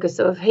single focus.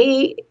 So if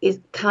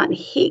he's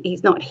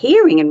not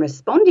hearing and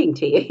responding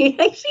to you, he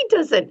actually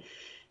doesn't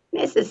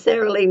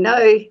necessarily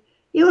know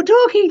You're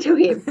talking to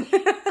him.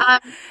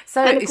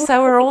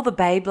 So are all the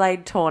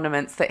Beyblade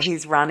tournaments that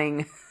he's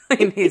running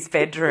in his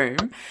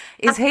bedroom,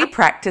 is he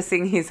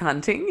practicing his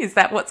hunting? Is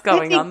that what's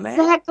going on there?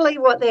 That's exactly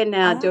what they're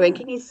now doing.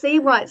 Can you see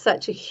why it's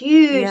such a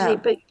hugely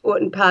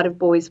important part of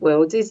boys'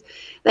 worlds? Is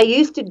they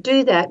used to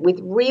do that with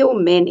real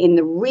men in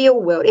the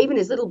real world, even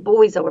as little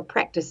boys they were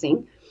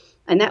practicing,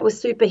 and that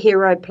was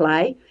superhero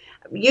play,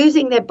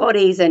 using their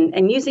bodies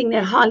and using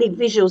their highly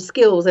visual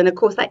skills. And, of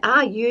course, they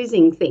are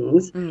using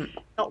things,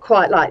 not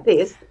quite like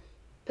this,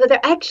 but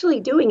they're actually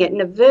doing it in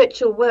a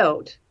virtual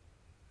world.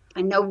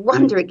 And no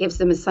wonder it gives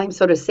them the same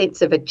sort of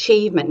sense of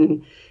achievement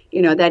and,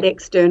 you know, that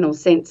external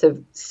sense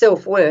of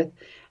self-worth.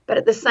 But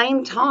at the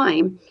same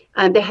time,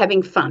 they're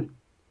having fun.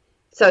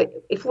 So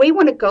if we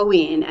want to go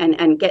in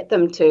and get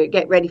them to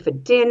get ready for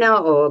dinner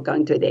or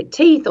going to their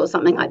teeth or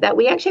something like that,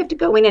 we actually have to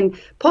go in and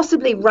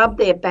possibly rub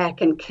their back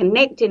and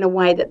connect in a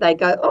way that they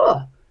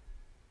go,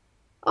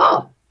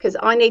 because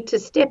I need to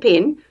step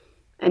in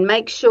and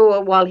make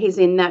sure while he's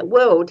in that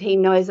world, he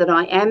knows that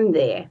I am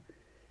there.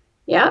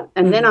 Yeah,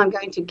 and then I'm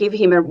going to give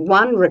him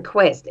one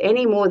request,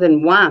 any more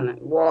than one.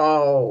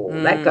 Whoa,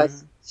 that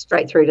goes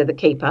straight through to the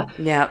keeper.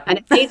 Yeah. And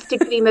it needs to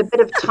give him a bit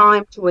of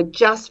time to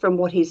adjust from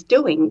what he's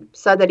doing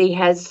so that he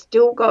has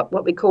still got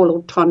what we call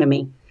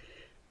autonomy.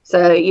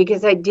 So you can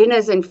say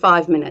dinner's in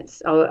 5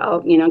 minutes.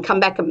 I'll come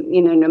back,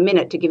 in a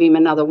minute to give him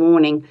another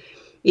warning.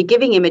 You're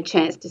giving him a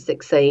chance to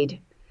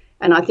succeed.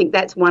 And I think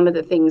that's one of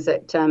the things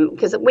that,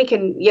 because we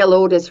can yell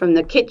orders from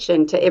the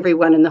kitchen to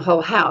everyone in the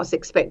whole house,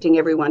 expecting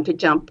everyone to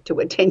jump to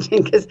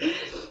attention because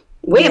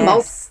we're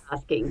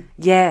multitasking.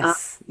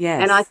 Yes,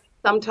 yes. And I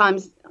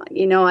sometimes,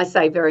 I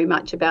say very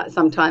much about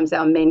sometimes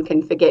our men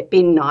can forget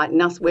bin night,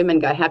 and us women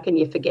go, how can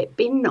you forget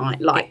bin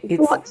night? Like, it's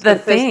what's the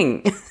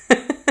thing?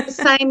 The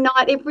same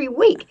night every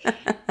week.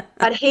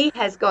 But he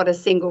has got a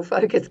single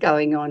focus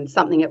going on,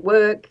 something at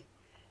work,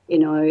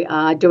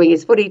 doing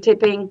his footy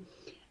tipping.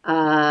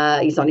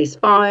 He's on his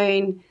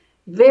phone,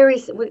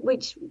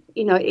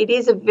 it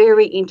is a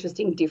very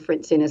interesting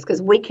difference in us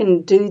because we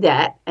can do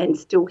that and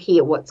still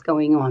hear what's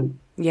going on.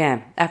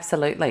 Yeah,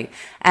 absolutely.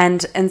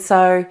 And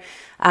so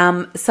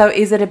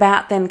is it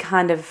about then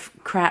kind of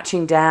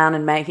crouching down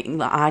and making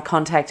eye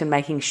contact and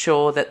making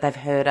sure that they've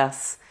heard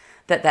us,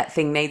 that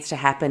thing needs to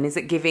happen? Is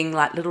it giving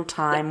like little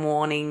time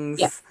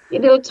warnings? Yeah,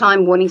 little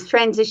time warnings,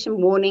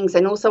 transition warnings,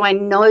 and also I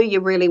know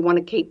you really want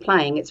to keep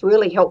playing. It's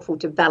really helpful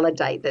to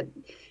validate that.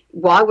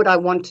 Why would I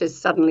want to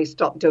suddenly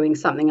stop doing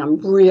something I'm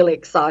really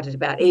excited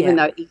about, even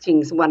though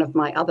eating's one of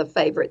my other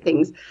favourite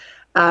things,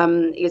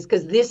 is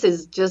because this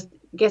is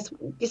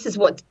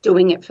what's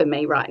doing it for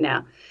me right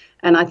now.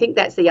 And I think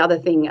that's the other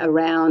thing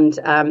around,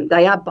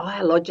 they are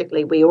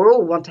biologically, we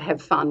all want to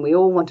have fun. We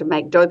all want to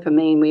make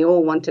dopamine. We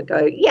all want to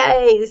go,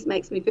 yay, this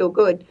makes me feel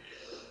good.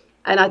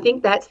 And I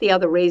think that's the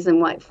other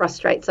reason why it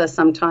frustrates us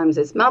sometimes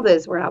as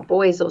mothers, where our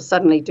boys will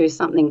suddenly do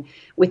something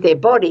with their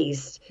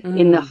bodies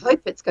in the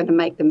hope it's going to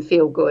make them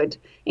feel good,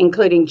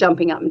 including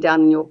jumping up and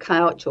down on your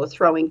couch or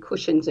throwing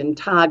cushions and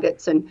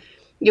targets. And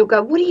you'll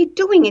go, what are you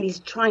doing? And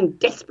he's trying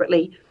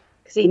desperately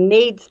because he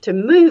needs to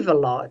move a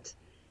lot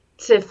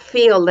to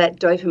feel that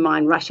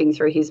dopamine rushing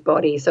through his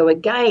body. So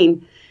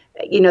again,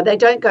 they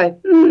don't go,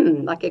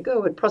 like a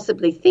girl would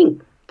possibly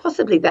think,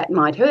 possibly that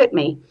might hurt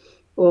me.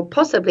 Or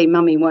possibly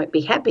mummy won't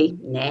be happy.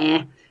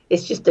 Nah,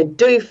 it's just a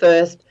do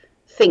first,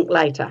 think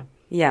later.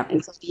 Yeah.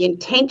 And so the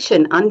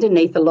intention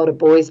underneath a lot of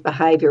boys'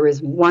 behaviour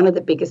is one of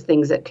the biggest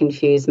things that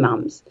confuse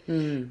mums.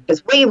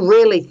 Because we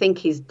really think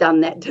he's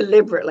done that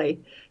deliberately.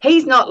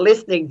 He's not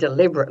listening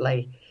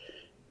deliberately.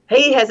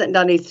 He hasn't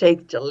done his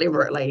teeth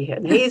deliberately.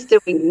 And he's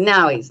doing,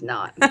 no, he's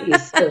not. He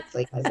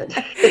seriously hasn't.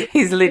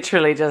 He's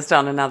literally just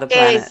on another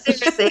planet. Yeah, he's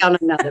seriously on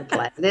another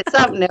planet. There's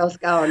something else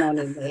going on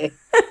in there.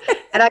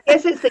 And I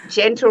guess it's the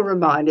gentle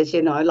reminders,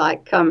 and I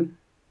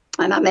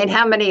mean,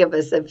 how many of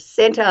us have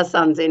sent our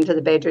sons into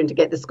the bedroom to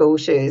get the school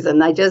shoes and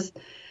they just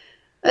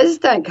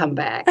don't come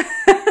back.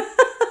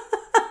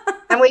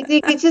 And we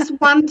think it's just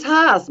one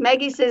task.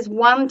 Maggie says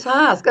one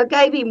task. I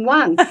gave him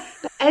one. But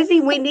as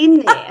he went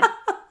in there,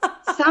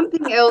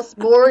 something else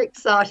more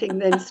exciting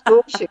than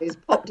school shoes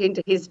popped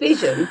into his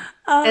vision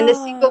and the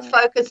single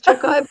focus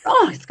took over.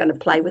 Oh, he's going to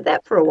play with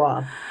that for a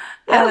while.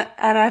 Yeah.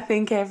 And I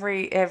think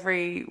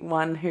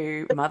everyone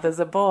who mothers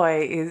a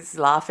boy is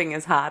laughing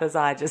as hard as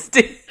I just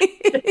did.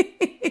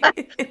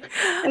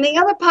 And the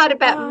other part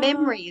about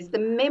memory is the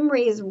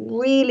memory is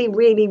really,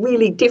 really,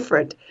 really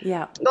different.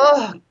 Yeah.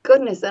 Oh,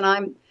 goodness. And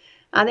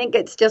I think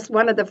it's just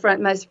one of the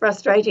most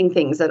frustrating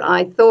things that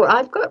I thought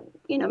I've got,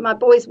 my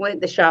boys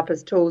weren't the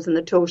sharpest tools in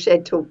the tool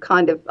shed till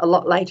kind of a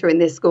lot later in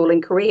their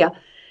schooling career,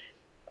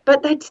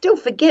 but they'd still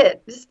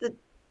forget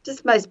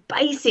just most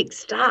basic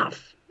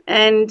stuff.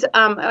 And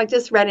I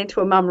just ran into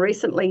a mum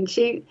recently and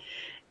she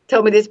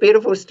told me this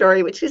beautiful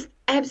story, which just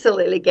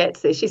absolutely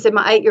gets this. She said,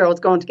 my 8-year-old's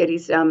gone to get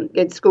his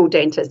school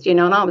dentist,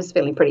 and I was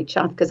feeling pretty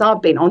chuffed because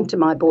I've been on to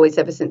my boys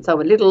ever since I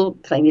was little,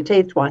 clean your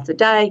teeth twice a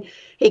day.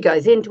 He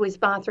goes into his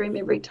bathroom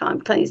every time,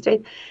 clean his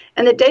teeth.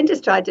 And the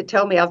dentist tried to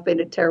tell me I've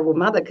been a terrible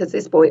mother because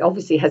this boy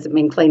obviously hasn't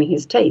been cleaning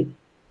his teeth.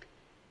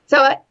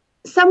 So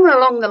somewhere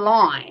along the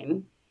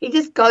line, he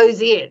just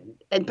goes in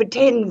and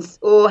pretends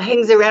or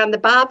hangs around the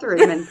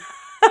bathroom, and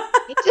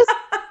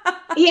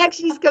he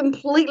actually has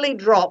completely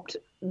dropped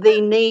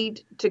the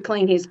need to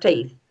clean his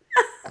teeth.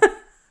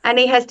 And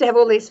he has to have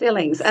all these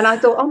feelings. And I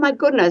thought, oh, my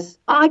goodness,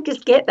 I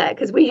just get that,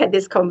 because we had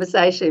this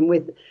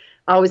conversation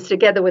I was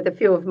together with a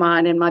few of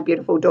mine and my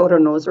beautiful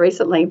daughter-in-laws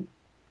recently.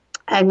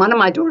 And one of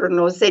my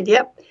daughter-in-laws said,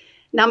 yep,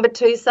 number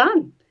 2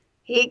 son.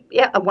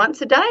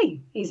 Once a day.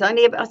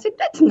 I said,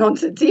 that's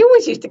nonsense. He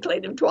always used to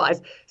clean them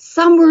twice.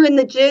 Somewhere in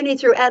the journey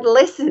through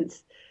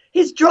adolescence,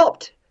 he's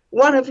dropped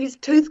one of his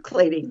tooth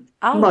cleaning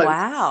modes.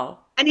 Wow.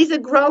 And he's a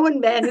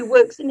grown man who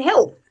works in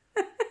health.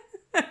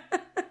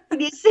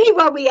 And you see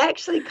why we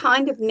actually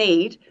kind of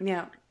need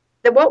that.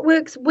 What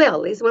works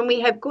well is when we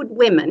have good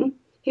women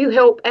who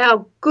help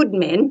our good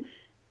men,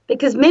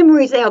 because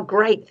memory is our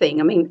great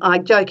thing. I mean, I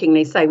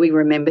jokingly say we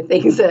remember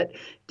things that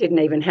didn't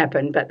even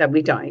happen, but that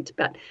we don't.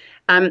 But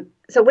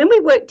so when we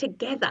work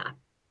together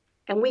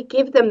and we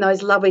give them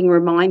those loving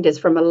reminders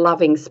from a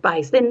loving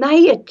space, then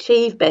they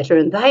achieve better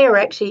and they are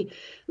actually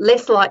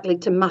less likely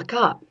to muck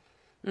up.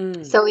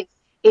 So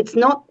it's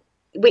not,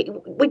 we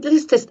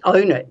just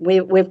own it.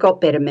 We've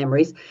got better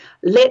memories.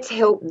 Let's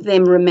help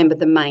them remember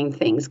the main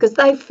things, because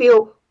they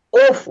feel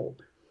awful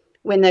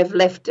when they've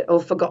left or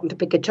forgotten to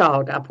pick a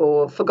child up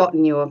or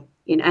forgotten your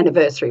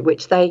anniversary,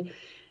 which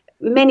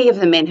many of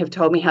the men have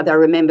told me how they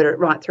remembered it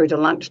right through to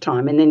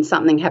lunchtime, and then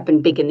something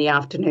happened big in the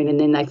afternoon, and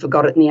then they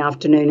forgot it in the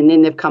afternoon, and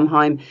then they've come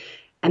home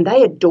and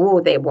they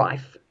adore their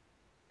wife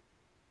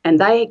and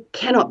they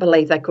cannot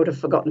believe they could have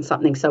forgotten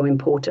something so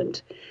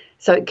important.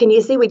 So can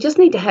you see, we just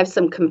need to have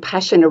some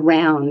compassion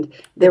around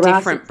the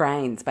different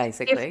brains,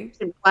 basically.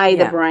 Different way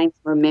the brains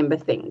remember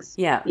things.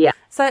 Yeah.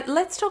 So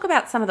let's talk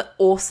about some of the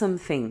awesome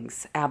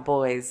things our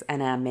boys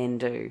and our men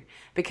do,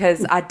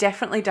 because I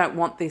definitely don't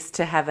want this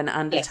to have an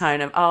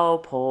undertone of,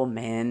 oh, poor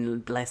men,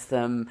 bless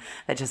them,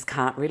 they just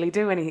can't really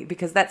do anything,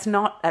 because that's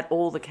not at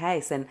all the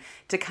case. And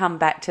to come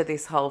back to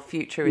this whole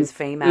future is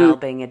female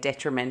being a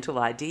detrimental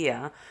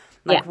idea,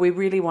 we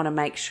really want to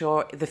make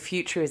sure the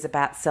future is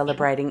about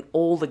celebrating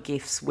all the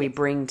gifts we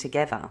bring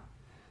together.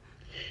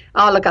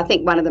 Oh, look, I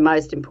think one of the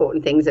most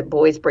important things that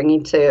boys bring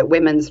into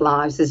women's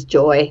lives is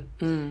joy.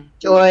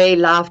 Joy,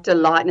 laughter,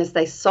 lightness.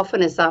 They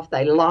soften us up.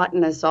 They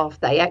lighten us off.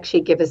 They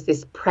actually give us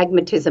this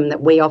pragmatism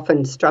that we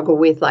often struggle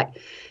with. Like,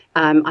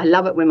 I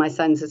love it when my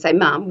sons say,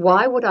 Mum,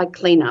 why would I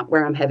clean up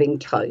where I'm having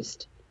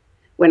toast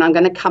when I'm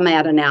going to come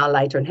out an hour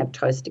later and have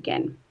toast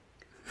again?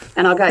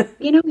 And I'll go,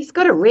 he's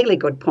got a really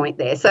good point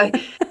there. So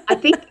I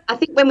think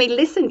when we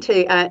listen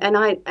to,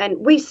 and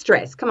we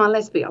stress, come on,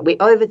 let's be honest, we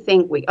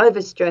overthink, we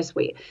overstress,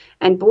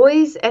 and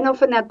boys, and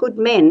often our good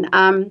men,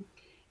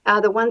 are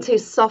the ones who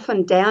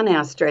soften down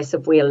our stress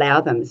if we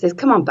allow them. Says,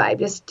 come on, babe,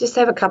 just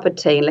have a cup of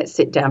tea and let's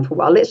sit down for a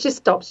while. Let's just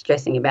stop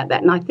stressing about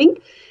that. And I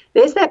think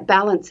there's that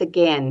balance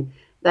again.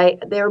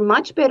 They're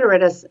much better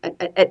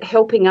at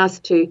helping us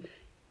to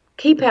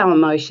keep our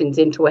emotions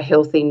into a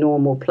healthy,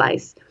 normal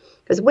place.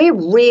 Because we're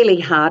really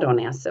hard on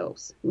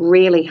ourselves,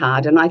 really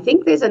hard. And I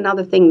think there's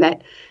another thing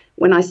that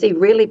when I see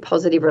really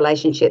positive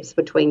relationships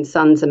between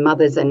sons and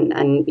mothers and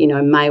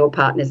male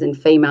partners and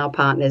female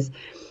partners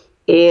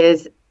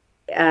is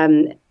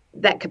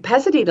that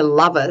capacity to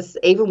love us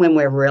even when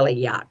we're really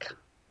yuck.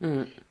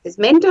 Because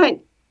men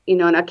don't,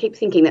 and I keep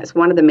thinking that's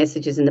one of the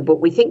messages in the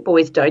book. We think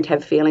boys don't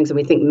have feelings and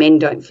we think men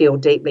don't feel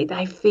deeply.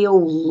 They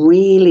feel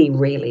really,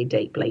 really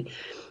deeply.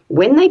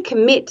 When they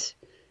commit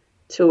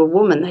to a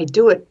woman, they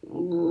do it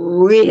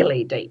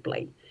really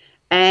deeply.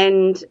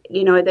 And,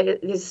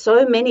 there's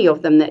so many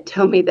of them that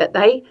tell me that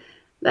they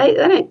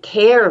don't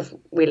care if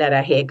we let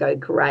our hair go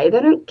grey. They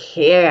don't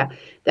care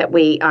that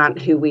we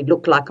aren't who we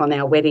look like on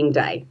our wedding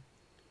day.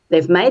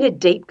 They've made a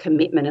deep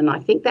commitment, and I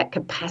think that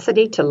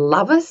capacity to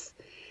love us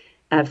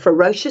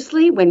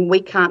ferociously when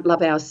we can't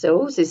love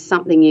ourselves is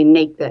something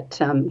unique that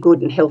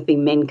good and healthy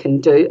men can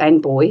do,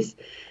 and boys.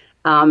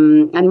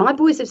 And my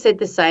boys have said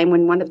the same.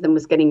 When one of them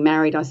was getting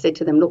married, I said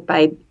to them, look,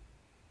 babe,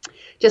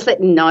 just let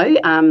them know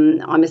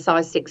I'm a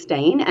size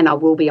 16 and I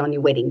will be on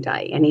your wedding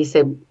day. And he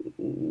said,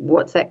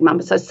 what's that,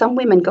 Mum? So some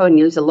women go and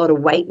lose a lot of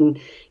weight and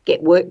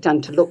get work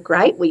done to look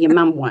great. Well, your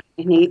mum won't.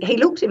 And he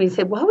looked at me and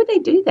said, why would they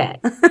do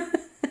that?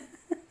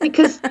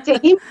 Because to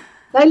him,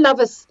 they love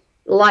us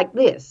like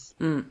this.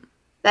 And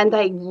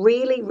they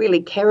really,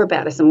 really care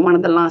about us. And one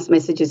of the last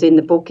messages in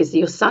the book is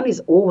your son is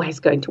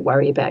always going to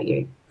worry about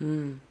you.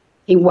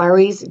 He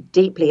worries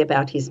deeply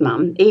about his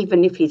mum,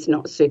 even if he's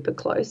not super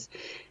close.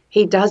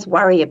 He does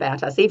worry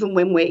about us, even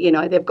when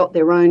they've got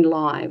their own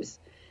lives.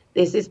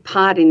 There's this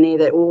part in there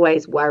that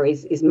always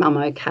worries, is mum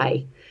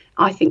okay?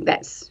 I think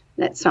that's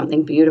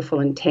something beautiful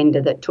and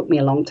tender that took me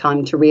a long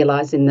time to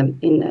realise in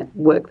the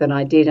work that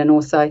I did, and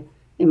also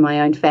in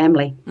my own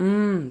family.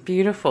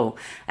 Beautiful.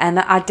 And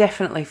I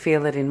definitely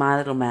feel it in my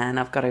little man.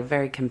 I've got a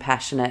very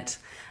compassionate.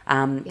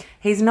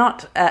 He's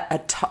not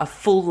a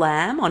full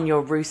lamb on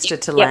your rooster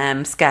to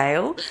lamb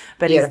scale,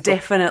 but he's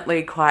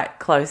definitely quite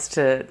close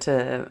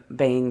to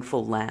being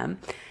full lamb.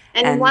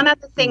 And one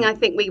other thing I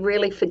think we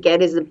really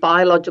forget is the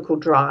biological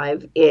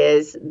drive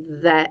is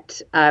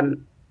that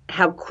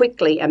how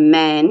quickly a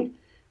man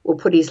will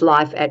put his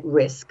life at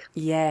risk.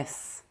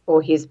 Yes.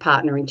 For his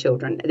partner and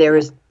children.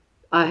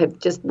 I have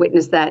just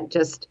witnessed that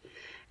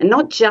and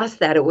not just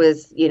that, it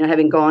was,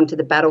 having gone to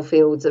the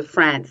battlefields of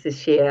France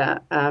this year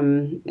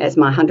as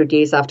my 100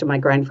 years after my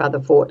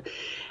grandfather fought.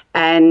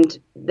 And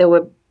there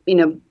were,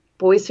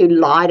 boys who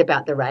lied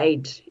about their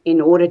age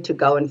in order to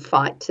go and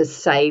fight to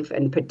save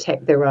and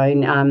protect their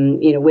own,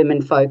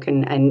 women folk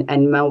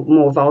and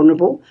more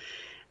vulnerable.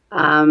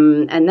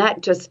 And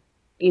that just,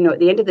 at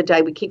the end of the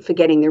day, we keep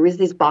forgetting there is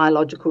this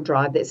biological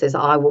drive that says,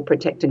 I will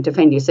protect and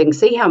defend you. So you can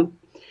see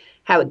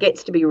how it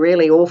gets to be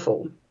really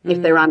awful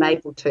if they're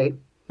unable to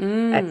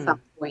at some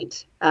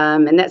point.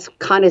 And that's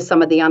kind of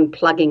some of the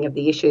unplugging of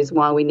the issues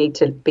why we need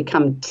to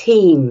become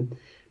team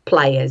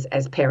players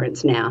as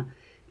parents now.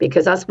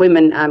 Because us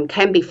women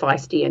can be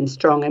feisty and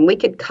strong, and we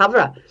could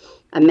cover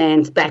a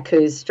man's back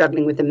who's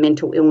struggling with a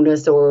mental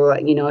illness or,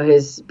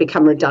 who's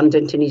become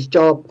redundant in his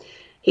job.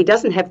 He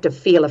doesn't have to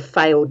feel a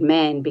failed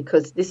man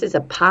because this is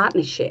a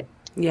partnership.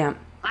 Yeah.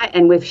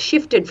 And we've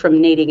shifted from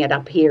needing it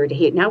up here to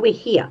here. Now we're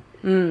here.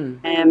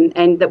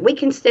 And that we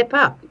can step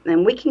up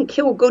and we can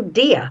kill good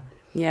deer.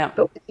 Yeah.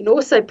 But we can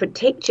also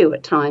protect you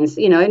at times,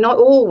 not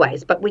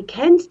always, but we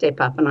can step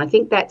up. And I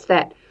think that's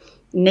that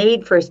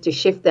need for us to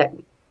shift that.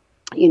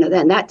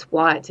 Then that's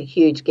why it's a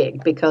huge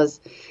gig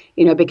because,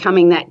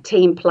 becoming that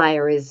team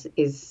player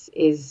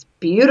is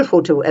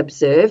beautiful to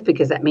observe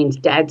because that means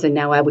dads are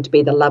now able to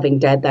be the loving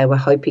dad they were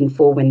hoping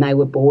for when they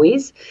were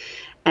boys,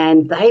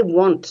 and they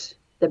want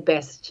the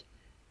best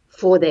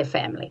for their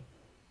family.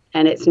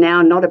 And it's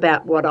now not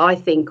about what I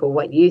think or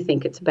what you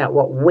think, it's about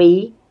what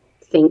we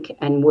think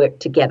and work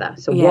together.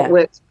 So what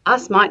works for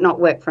us might not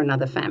work for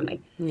another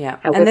family. Yeah.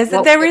 However,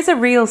 and there is a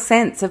real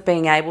sense of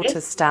being able to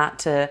start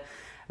to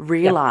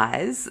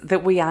realise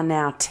that we are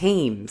now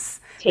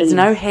teams. There's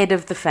no head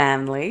of the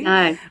family.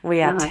 No,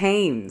 we are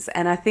teams.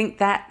 And I think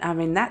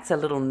that's a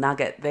little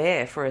nugget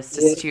there for us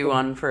to stew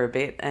on for a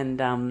bit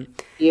and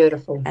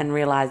beautiful and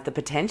realise the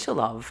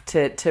potential of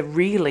to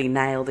really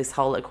nail this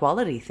whole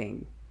equality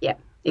thing. Yeah,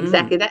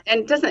 exactly that.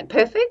 And doesn't it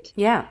perfect?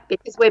 Yeah.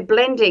 Because we're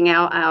blending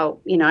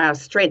our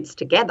strengths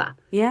together.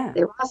 Yeah.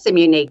 There are some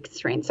unique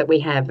strengths that we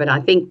have, but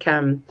I think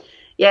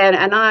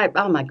and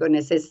oh my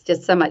goodness, there's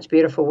just so much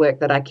beautiful work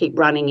that I keep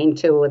running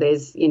into, or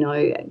there's,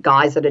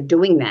 guys that are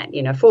doing that.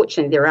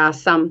 Fortunately, there are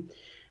some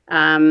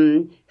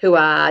who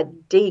are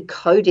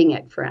decoding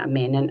it for our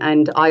men.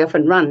 And I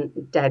often run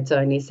dads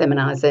only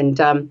seminars, and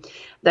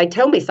they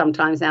tell me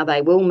sometimes now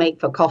they will meet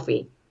for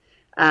coffee.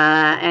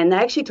 And they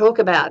actually talk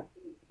about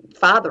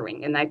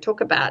fathering, and they talk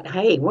about,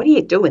 hey, what do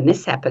you do when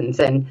this happens?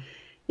 And,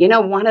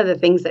 one of the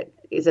things that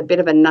is a bit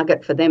of a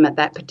nugget for them at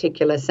that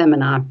particular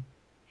seminar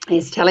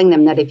is telling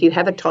them that if you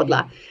have a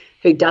toddler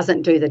who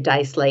doesn't do the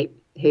day sleep,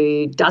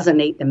 who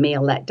doesn't eat the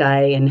meal that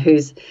day, and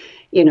who's,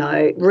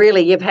 really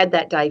you've had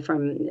that day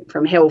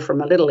from hell from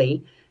a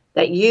littlie,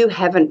 that you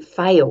haven't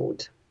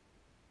failed,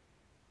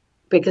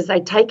 because they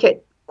take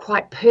it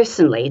quite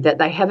personally that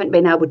they haven't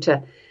been able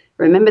to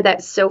remember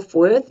that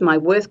self-worth. My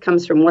worth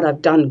comes from what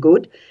I've done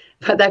good,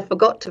 but they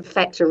forgot to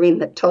factor in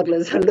that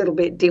toddlers are a little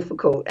bit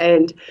difficult,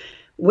 and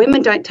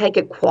women don't take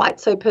it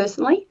quite so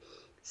personally.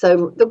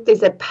 So, look,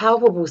 there's a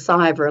palpable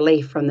sigh of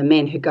relief from the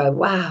men who go,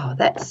 wow,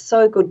 that's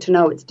so good to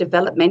know. It's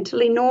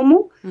developmentally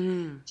normal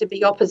to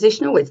be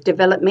oppositional. It's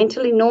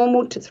developmentally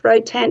normal to throw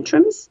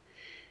tantrums.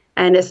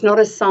 And it's not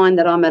a sign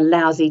that I'm a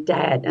lousy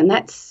dad. And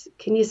that's,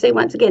 can you see,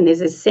 once again, there's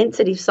a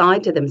sensitive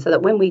side to them, so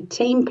that when we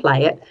team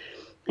play it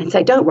and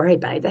say, don't worry,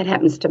 babe, that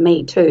happens to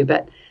me too.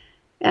 But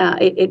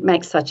it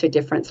makes such a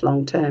difference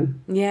long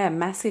term. Yeah,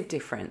 massive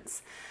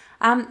difference.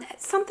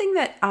 Something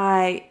that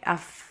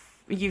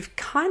you've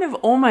kind of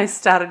almost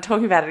started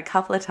talking about it a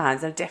couple of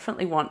times, I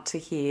definitely want to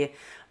hear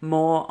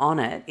more on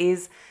it,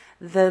 is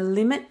the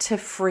limit to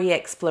free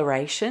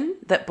exploration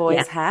that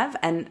boys have,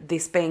 and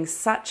this being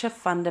such a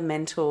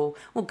fundamental,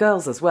 well,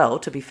 girls as well,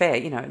 to be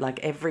fair, like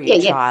every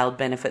child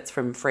benefits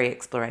from free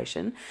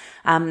exploration,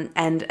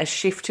 and a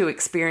shift to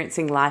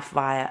experiencing life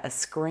via a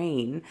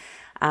screen.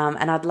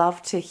 And I'd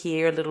love to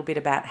hear a little bit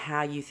about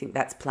how you think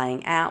that's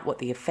playing out, what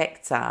the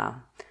effects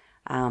are.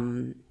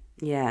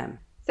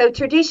 So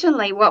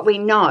traditionally what we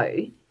know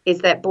is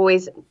that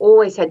boys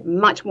always had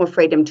much more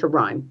freedom to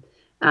roam,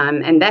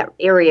 and that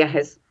area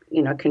has,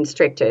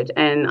 constricted.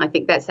 And I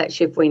think that's that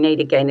shift we need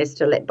again, is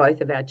to let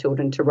both of our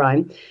children to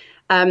roam.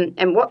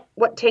 And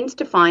what tends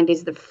to find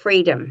is the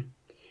freedom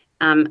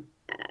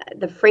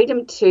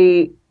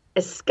to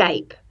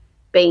escape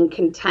being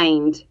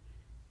contained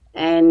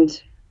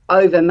and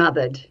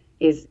over-mothered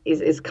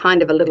is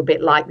kind of a little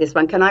bit like this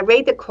one. Can I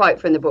read the quote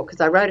from the book?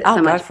 Because I wrote it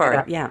so much. Go for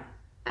it, yeah.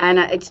 And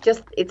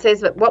it says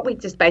that what we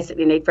just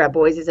basically need for our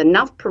boys is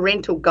enough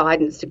parental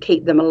guidance to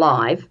keep them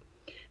alive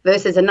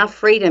versus enough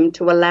freedom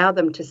to allow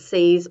them to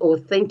seize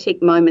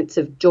authentic moments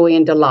of joy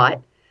and delight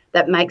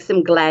that makes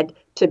them glad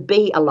to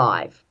be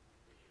alive.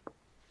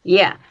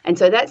 Yeah, and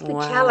so that's the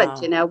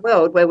challenge in our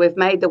world, where we've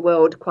made the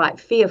world quite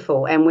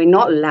fearful and we're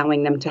not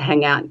allowing them to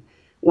hang out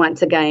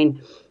once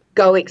again,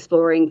 go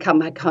exploring, come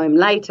back home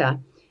later.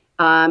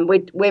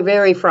 We're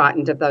very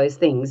frightened of those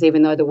things,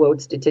 even though the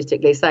world's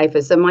statistically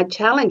safer. So my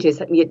challenge is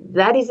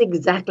that is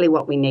exactly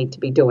what we need to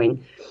be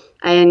doing.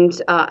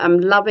 And I'm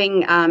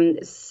loving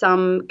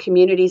some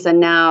communities are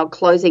now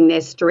closing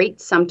their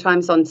streets,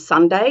 sometimes on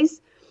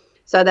Sundays,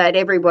 so that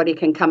everybody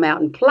can come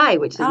out and play,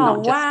 which is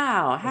not just... Oh,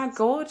 wow, how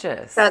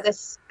gorgeous. So the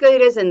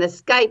scooters and the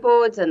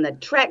skateboards and the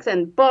tracks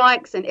and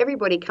bikes and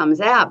everybody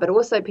comes out, but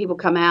also people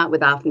come out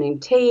with afternoon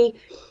tea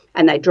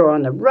and they draw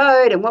on the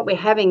road. And what we're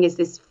having is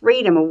this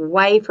freedom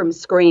away from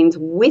screens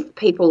with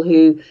people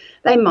who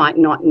they might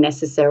not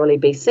necessarily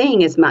be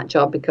seeing as much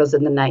of because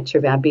of the nature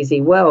of our busy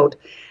world.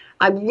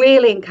 I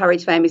really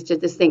encourage families to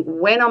just think,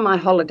 when on my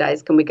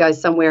holidays can we go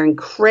somewhere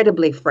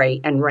incredibly free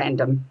and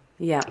random?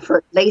 Yeah. For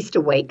at least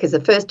a week, because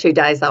the first 2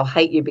 days they'll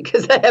hate you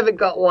because they haven't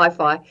got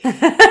Wi-Fi. They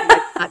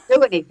can't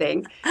do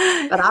anything.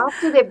 But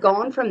after they've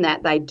gone from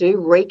that, they do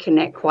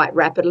reconnect quite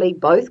rapidly,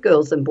 both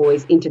girls and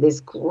boys, into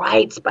this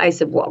great space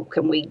of what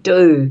can we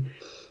do.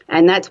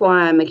 And that's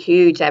why I'm a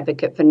huge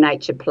advocate for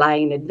nature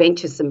play and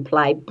adventuresome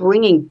play,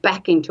 bringing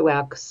back into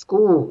our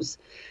schools.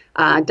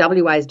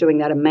 WA is doing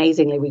that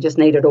amazingly. We just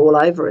need it all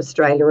over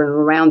Australia and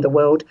around the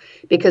world,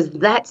 because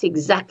that's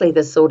exactly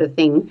the sort of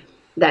thing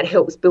that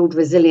helps build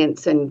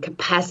resilience and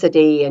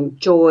capacity and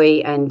joy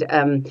and,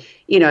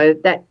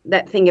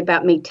 that thing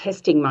about me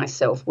testing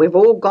myself. We've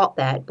all got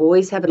that.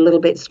 Boys have it a little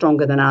bit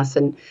stronger than us,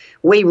 and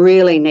we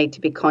really need to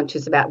be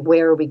conscious about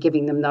where are we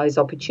giving them those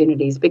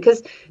opportunities,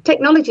 because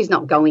technology is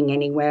not going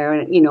anywhere.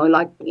 And,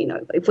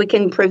 if we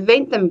can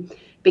prevent them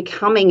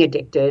becoming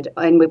addicted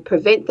and we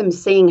prevent them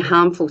seeing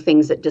harmful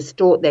things that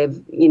distort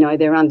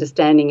their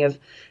understanding of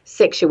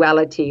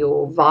sexuality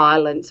or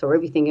violence or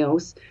everything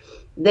else,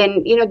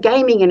 then,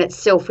 gaming in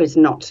itself is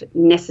not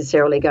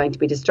necessarily going to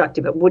be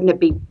destructive. But wouldn't it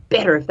be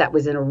better if that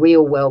was in a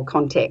real world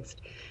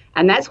context?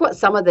 And that's what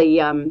some of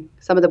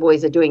the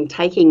boys are doing,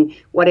 taking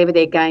whatever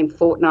their game,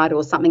 Fortnite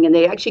or something, and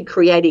they're actually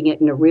creating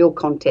it in a real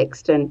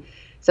context. And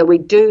so we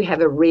do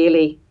have a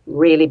really,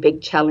 really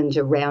big challenge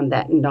around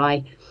that. And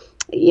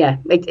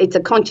it's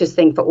a conscious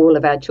thing for all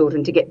of our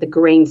children to get the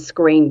green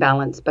screen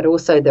balance, but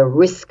also the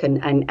risk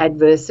and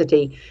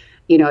adversity,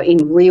 in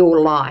real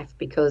life,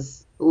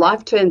 because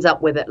life turns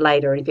up with it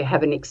later. And if you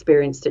haven't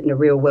experienced it in the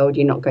real world,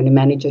 you're not going to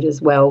manage it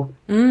as well.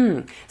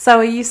 So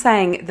are you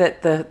saying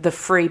that the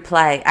free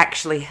play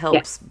actually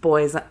helps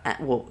boys,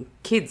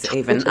 kids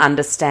even,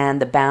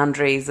 understand the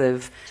boundaries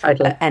of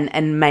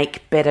and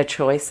make better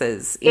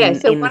choices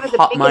in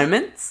hot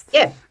moments?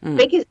 Yeah.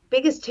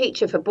 Biggest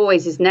teacher for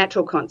boys is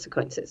natural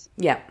consequences.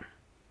 Yeah.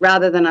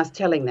 Rather than us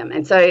telling them.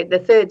 And so the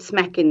third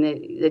smack in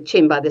the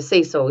chin by the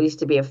seesaw used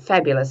to be a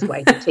fabulous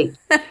way to teach.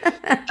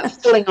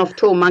 Falling off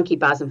tall monkey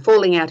bars and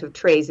falling out of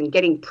trees and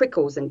getting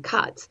prickles and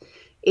cuts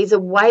is a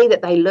way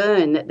that they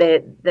learn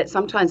that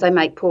sometimes they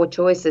make poor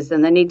choices,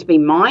 and they need to be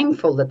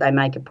mindful that they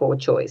make a poor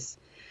choice.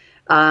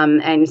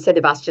 And instead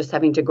of us just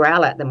having to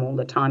growl at them all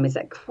the time, is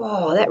like,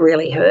 whoa, that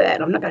really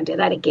hurt. I'm not going to do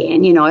that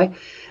again,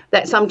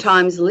 That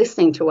sometimes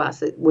listening to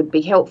us it would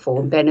be helpful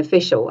and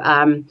beneficial.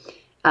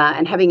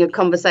 And having a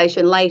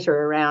conversation later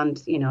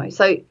around,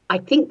 So I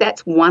think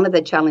that's one of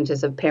the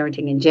challenges of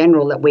parenting in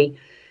general, that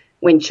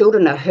when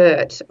children are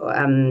hurt,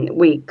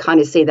 we kind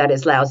of see that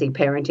as lousy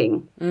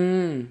parenting.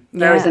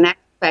 Whereas in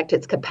fact,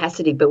 it's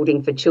capacity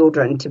building for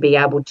children to be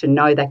able to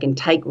know they can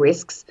take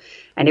risks.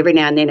 And every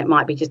now and then it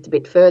might be just a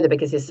bit further,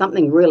 because there's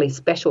something really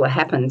special that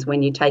happens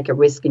when you take a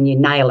risk and you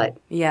nail it.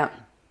 Yeah.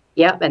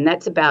 Yep. And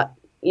that's about,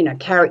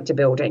 character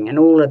building and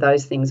all of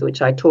those things,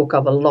 which I talk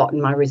of a lot in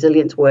my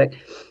resilience work.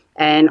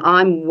 And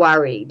I'm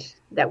worried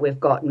that we've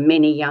got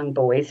many young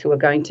boys who are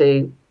going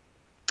to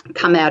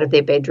come out of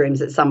their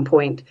bedrooms at some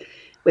point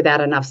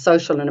without enough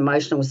social and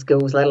emotional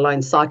skills, let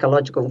alone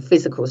psychological and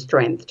physical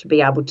strength, to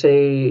be able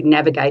to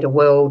navigate a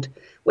world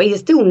where you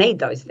still need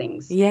those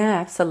things.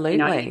 Yeah,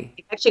 absolutely.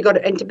 You've actually got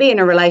to, and to be in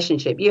a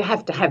relationship, you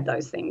have to have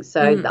those things.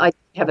 So I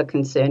have a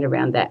concern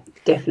around that,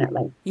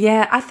 definitely.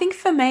 Yeah, I think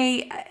for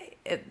me,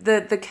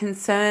 the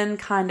concern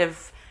kind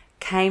of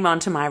came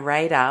onto my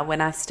radar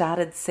when I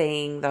started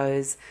seeing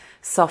those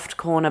soft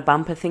corner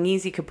bumper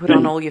thingies you could put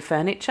on all your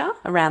furniture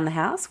around the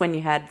house when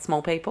you had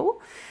small people.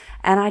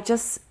 And I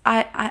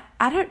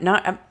don't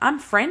know. I'm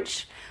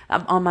French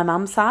on my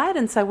mum's side,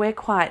 and so we're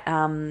quite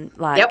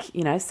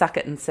suck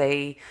it and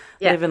see,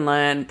 live and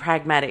learn,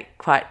 pragmatic,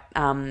 quite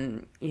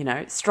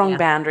strong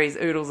boundaries,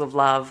 oodles of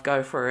love,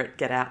 go for it,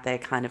 get out there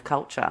kind of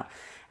culture.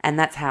 And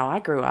that's how I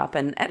grew up.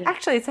 And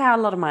actually it's how a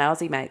lot of my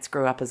Aussie mates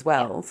grew up as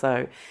well.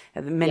 So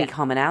many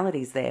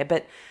commonalities there.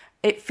 But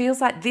it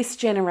feels like this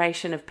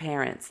generation of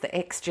parents, the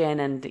X-gen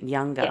and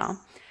younger,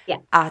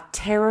 are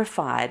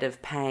terrified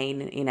of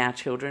pain in our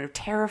children, are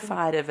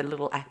terrified of a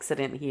little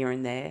accident here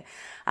and there.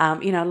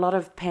 A lot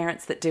of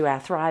parents that do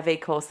our Thrive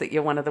course that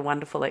you're one of the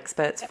wonderful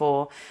experts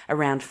for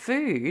around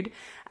food,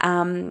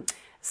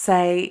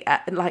 say,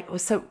 I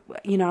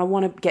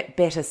want to get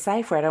better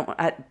safe where I don't want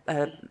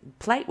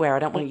plateware. I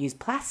don't want to use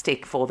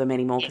plastic for them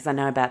anymore because I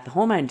know about the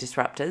hormone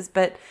disruptors.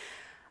 But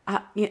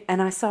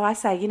So I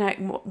say,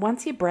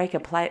 once you break a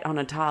plate on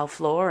a tile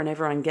floor and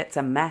everyone gets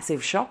a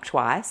massive shock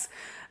twice,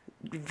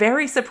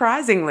 very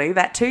surprisingly,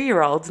 that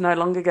 2-year-old's no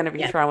longer going to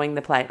be throwing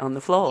the plate on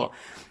the floor.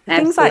 Yeah,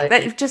 things like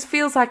that. It just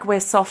feels like we're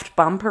soft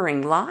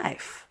bumpering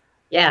life.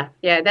 Yeah,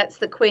 that's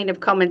the queen of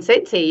common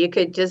sense here. You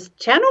could just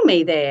channel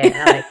me there,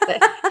 Alex.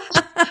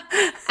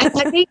 And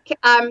I think,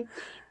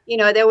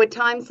 there were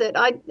times that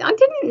I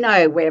didn't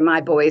know where my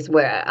boys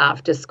were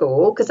after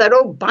school because a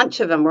whole bunch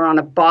of them were on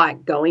a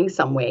bike going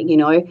somewhere,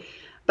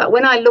 But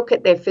when I look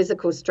at their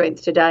physical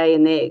strength today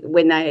and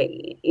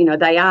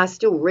they are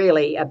still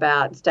really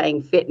about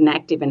staying fit and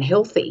active and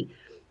healthy,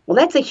 well,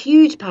 that's a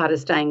huge part of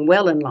staying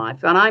well in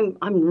life. And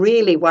I'm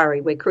really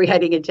worried we're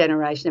creating a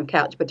generation of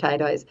couch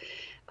potatoes,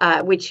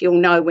 which you'll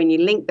know when you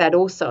link that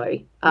also.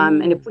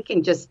 And if we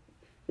can just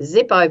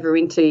zip over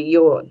into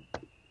your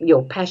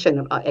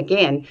passion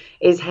again,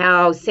 is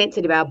how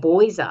sensitive our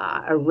boys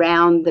are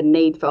around the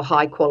need for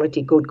high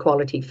quality, good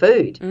quality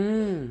food.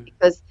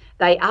 Because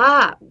they're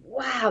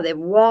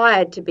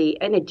wired to be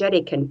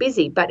energetic and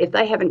busy, but if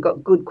they haven't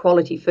got good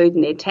quality food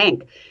in their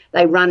tank,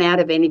 they run out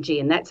of energy,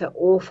 and that's an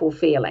awful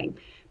feeling.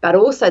 But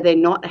also they're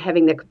not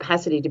having the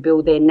capacity to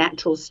build their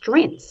natural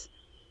strengths.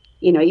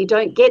 You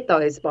don't get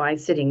those by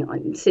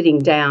sitting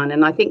down.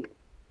 And I think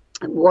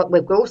what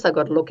we've also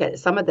got to look at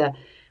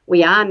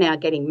we are now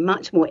getting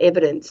much more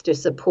evidence to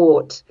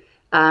support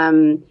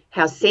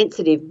how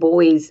sensitive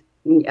boys'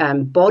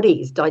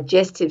 bodies,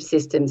 digestive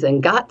systems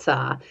and guts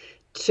are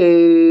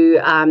to,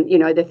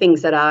 the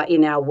things that are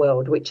in our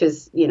world, which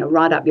is,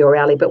 right up your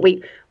alley. But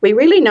we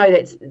really know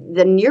that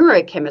the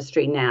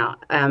neurochemistry now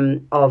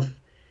of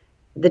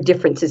the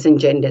differences in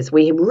genders.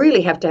 We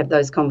really have to have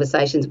those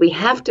conversations. We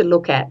have to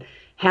look at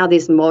how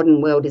this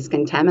modern world is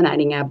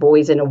contaminating our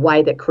boys in a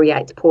way that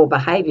creates poor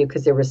behaviour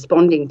because they're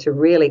responding to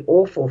really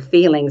awful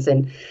feelings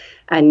and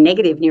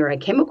negative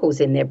neurochemicals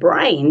in their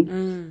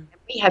brain.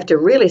 We have to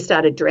really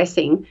start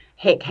addressing,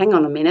 hang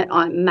on a minute,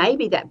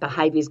 maybe that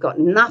behaviour's got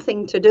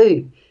nothing to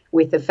do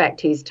with the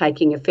fact he's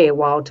taking a fair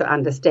while to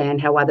understand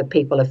how other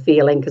people are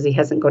feeling because he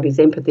hasn't got his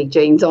empathy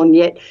genes on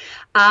yet.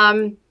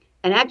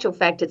 In actual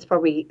fact, it's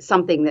probably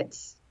something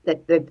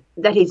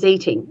that he's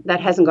eating that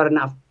hasn't got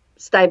enough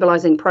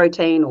stabilising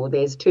protein, or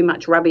there's too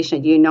much rubbish,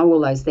 and all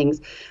those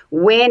things.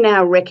 We're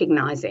now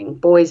recognising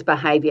boys'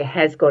 behaviour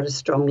has got a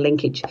strong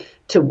linkage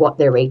to what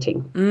they're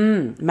eating.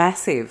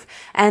 Massive.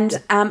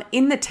 And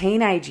in the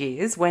teenage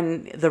years,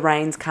 when the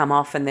reins come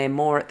off and they're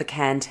more at the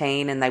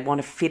canteen and they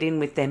want to fit in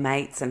with their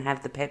mates and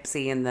have the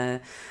Pepsi and the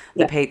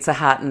Pizza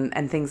Hut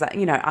and things like,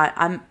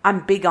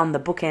 I'm big on the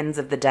bookends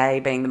of the day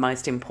being the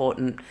most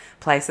important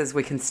places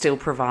we can still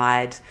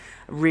provide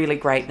really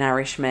great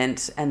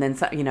nourishment, and then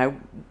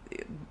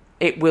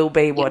it will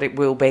be what it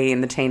will be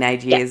in the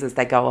teenage years as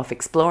they go off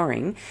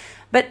exploring.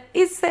 But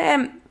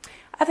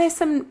are there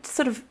some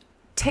sort of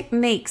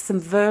techniques, some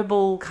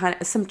verbal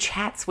some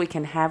chats we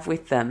can have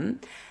with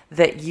them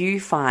that you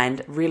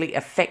find really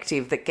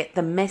effective, that get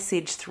the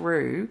message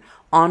through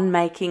on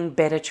making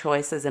better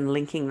choices and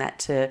linking that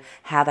to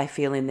how they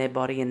feel in their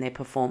body and their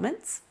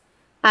performance?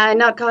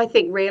 No, I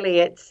think really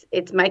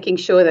it's making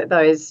sure that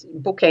those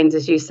bookends,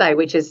 as you say,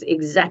 which is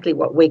exactly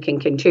what we can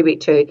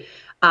contribute to,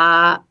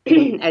 are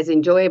as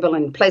enjoyable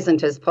and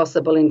pleasant as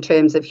possible in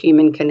terms of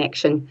human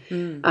connection.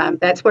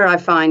 That's where I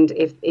find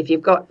if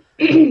you've got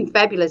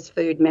fabulous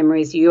food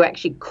memories, you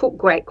actually cook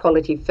great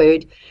quality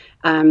food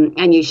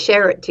and you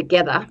share it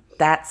together.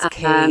 That's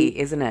key,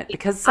 isn't it?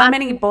 Because so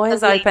many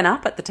boys open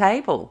up at the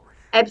table.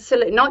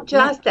 Absolutely. Not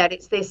just that,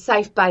 it's their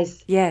safe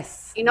base.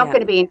 Yes. You're not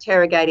going to be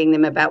interrogating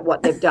them about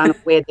what they've done, or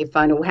where they've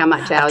phoned, or how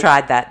much hours. I've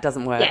tried that.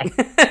 Doesn't work. Yeah.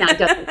 No, it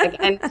doesn't work.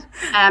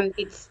 And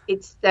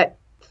it's that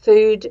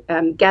food,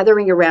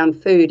 gathering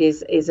around food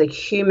is a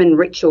human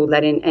ritual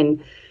that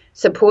and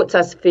supports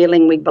us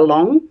feeling we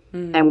belong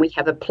and we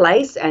have a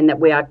place and that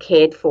we are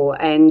cared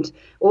for, and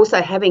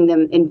also having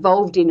them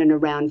involved in and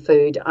around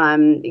food.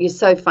 It's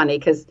so funny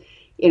because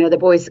the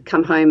boys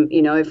come home,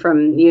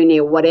 from uni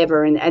or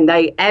whatever, and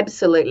they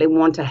absolutely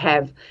want to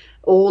have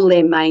all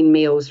their main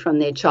meals from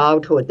their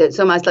childhood. That's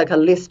almost like a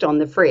list on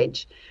the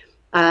fridge.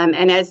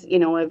 And as,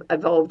 I've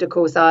evolved, of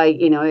course, I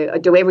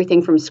do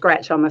everything from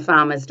scratch. I'm a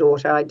farmer's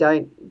daughter. I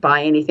don't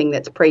buy anything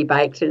that's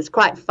pre-baked. And it's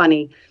quite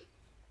funny,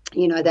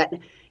 that,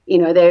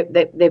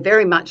 they're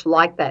very much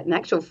like that. In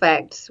actual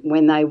fact,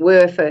 when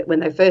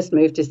they first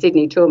moved to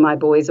Sydney, two of my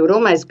boys would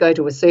almost go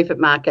to a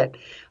supermarket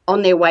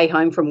on their way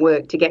home from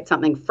work to get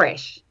something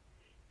fresh.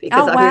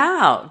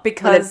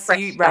 Because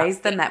you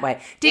raised them that way.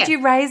 Did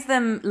you raise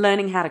them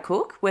learning how to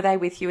cook? Were they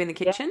with you in the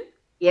kitchen?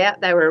 Yeah,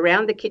 they were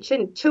around the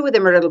kitchen. Two of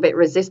them are a little bit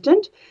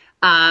resistant,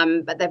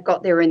 but they've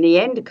got there in the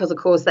end because, of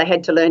course, they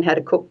had to learn how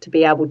to cook to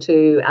be able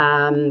to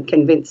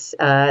convince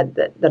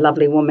the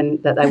lovely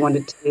woman that they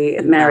wanted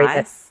to marry.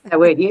 Nice. They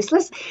weren't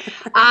useless.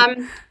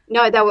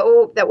 No, they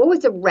were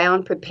always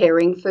around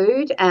preparing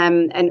food,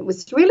 and it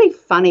was really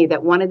funny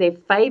that one of their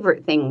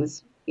favourite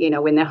things,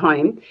 when they're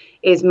home,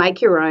 is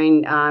make your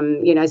own,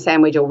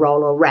 sandwich or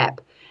roll or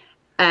wrap.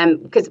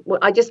 Because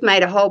I just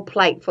made a whole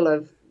plate full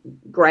of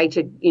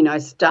grated,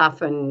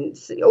 stuff and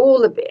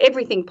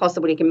everything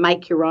possible. You can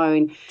make your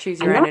own. Choose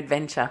your own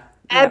adventure.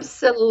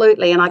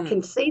 Absolutely. And I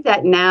can see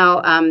that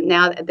now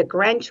that the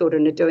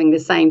grandchildren are doing the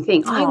same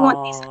thing. I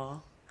want this.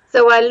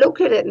 So I look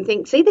at it and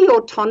think, see the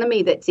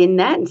autonomy that's in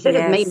that? Instead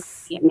of me making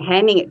it and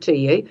handing it to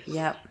you,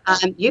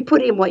 you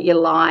put in what you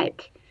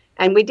like.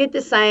 And we did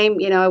the same,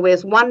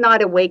 whereas one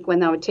night a week when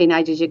they were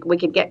teenagers, we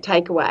could get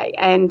takeaway.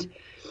 And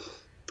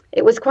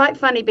it was quite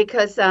funny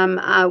because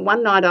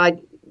one night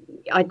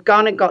I'd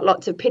gone and got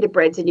lots of pita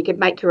breads and you could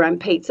make your own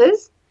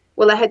pizzas.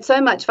 Well, they had so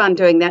much fun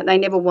doing that, they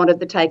never wanted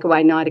the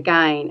takeaway night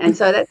again. And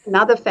so that's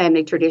another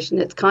family tradition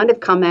that's kind of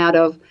come out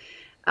of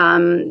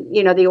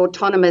the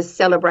autonomous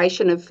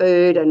celebration of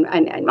food and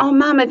oh,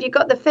 Mum, have you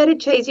got the feta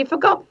cheese? You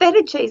forgot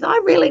feta cheese. I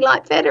really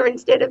like feta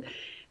instead of...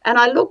 And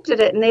I looked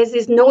at it and there's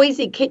this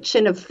noisy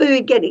kitchen of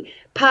food getting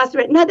passed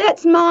around. No,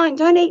 that's mine.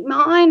 Don't eat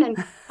mine. And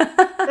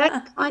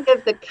that's kind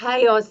of the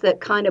chaos that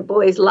kind of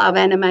boys love,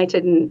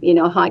 animated and,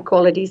 high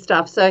quality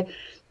stuff. So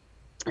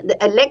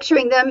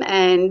lecturing them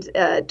and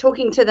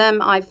talking to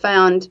them, I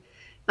found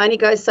only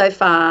goes so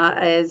far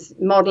as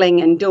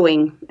modelling and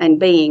doing and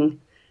being.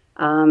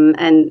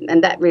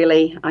 And that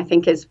really, I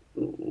think, is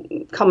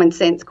common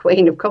sense,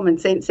 queen of common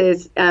sense,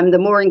 is the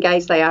more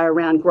engaged they are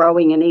around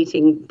growing and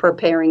eating,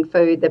 preparing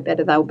food, the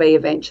better they'll be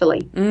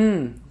eventually.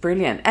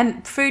 Brilliant.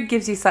 And food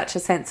gives you such a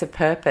sense of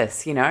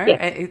purpose,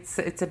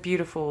 It's a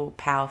beautiful,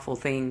 powerful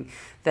thing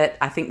that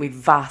I think we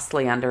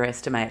vastly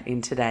underestimate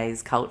in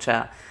today's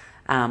culture.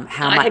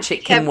 How much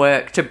it can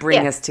work to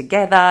bring us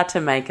together, to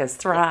make us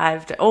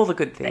thrive, all the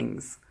good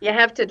things. You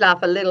have to laugh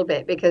a little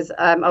bit because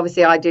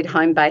obviously I did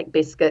home-baked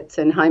biscuits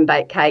and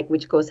home-baked cake,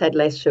 which of course had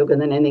less sugar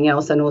than anything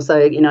else, and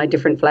also,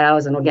 different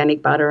flours and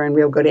organic butter and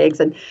real good eggs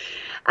and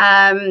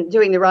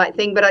doing the right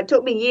thing. But it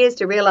took me years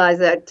to realise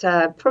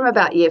that from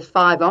about year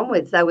 5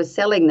 onwards, they were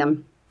selling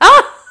them.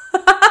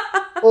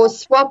 Or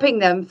swapping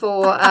them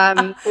for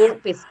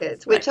pork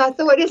biscuits, which I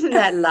thought, isn't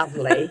that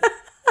lovely?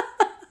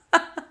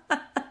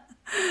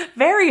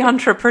 Very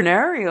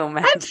entrepreneurial,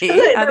 Maggie.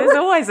 There's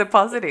always a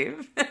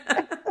positive.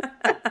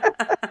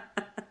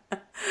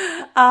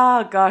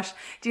 Oh, gosh.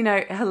 Do you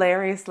know,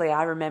 hilariously,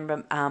 I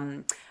remember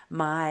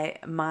my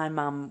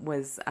mum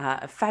was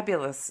a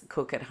fabulous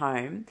cook at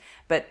home,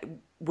 but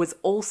was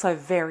also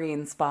very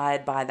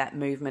inspired by that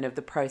movement of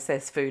the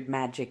processed food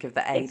magic of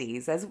the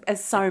 80s,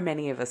 as so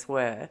many of us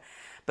were,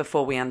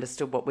 before we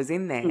understood what was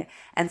in there.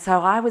 And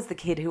so I was the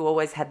kid who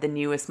always had the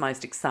newest,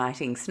 most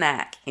exciting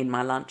snack in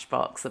my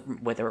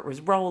lunchbox, whether it was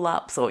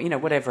roll-ups or,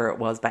 whatever it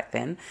was back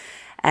then.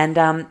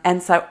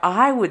 And so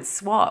I would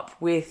swap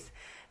with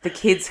the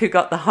kids who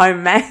got the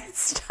homemade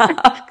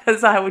stuff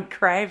because I would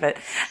crave it.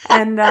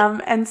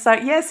 And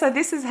so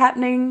this is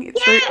happening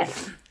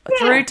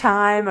through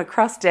time,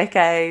 across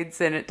decades,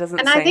 and it doesn't.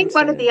 And I think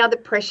one of the other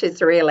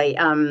pressures, really,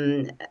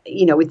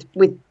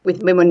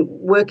 with women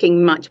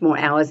working much more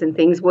hours and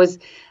things, was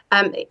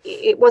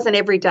it wasn't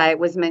every day. It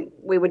was meant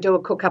we would do a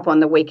cook up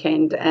on the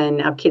weekend,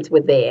 and our kids were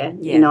there.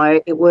 Yeah.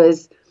 It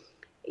was.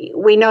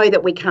 We know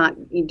that we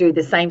can't do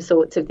the same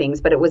sorts of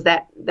things, but it was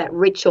that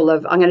ritual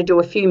of, I'm going to do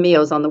a few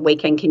meals on the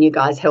weekend. Can you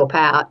guys help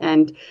out?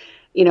 And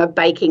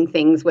baking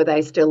things where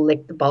they still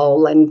lick the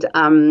bowl. And,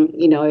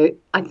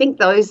 I think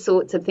those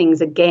sorts of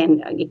things,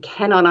 again, you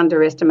cannot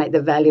underestimate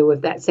the value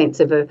of that sense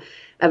of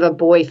a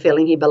boy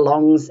feeling he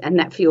belongs. And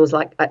that feels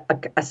like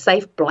a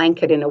safe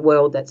blanket in a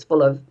world that's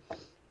full of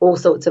all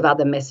sorts of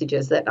other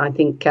messages that I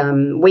think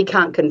we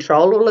can't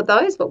control all of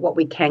those, but what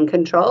we can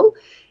control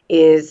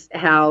is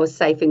how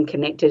safe and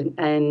connected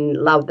and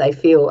loved they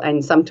feel.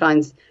 And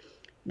sometimes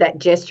that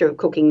gesture of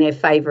cooking their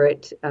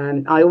favourite,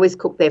 I always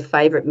cook their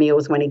favourite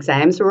meals when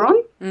exams were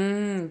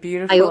on.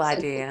 Beautiful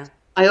idea.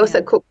 I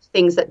also cooked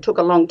things that took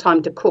a long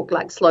time to cook,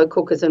 like slow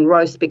cookers and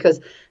roast, because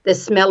the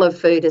smell of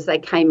food as they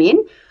came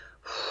in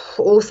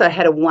also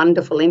had a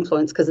wonderful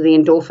influence because of the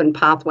endorphin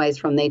pathways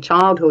from their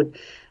childhood.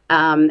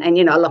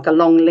 And, like a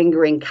long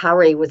lingering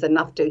curry was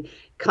enough to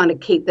kind of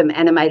keep them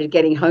animated,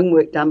 getting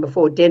homework done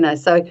before dinner.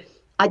 So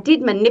I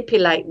did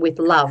manipulate with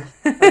love.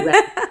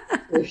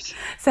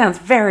 Sounds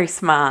very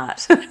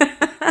smart.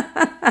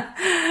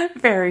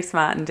 Very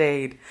smart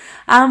indeed.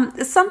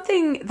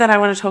 Something that I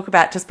want to talk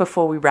about just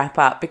before we wrap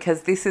up,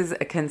 because this is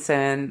a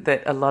concern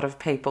that a lot of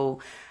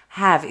people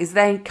have, is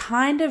they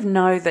kind of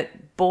know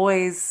that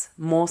boys,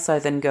 more so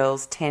than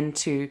girls, tend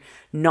to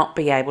not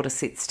be able to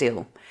sit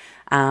still.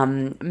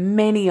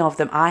 Many of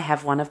them, I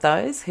have one of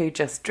those who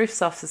just drifts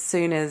off as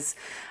soon as,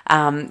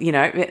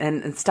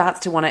 and starts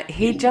to want to,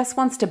 he just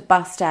wants to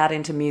bust out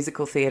into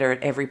musical theatre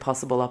at every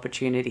possible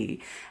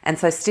opportunity. And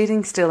so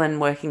sitting still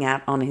and working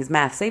out on his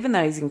maths, even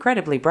though he's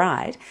incredibly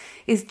bright,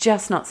 is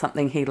just not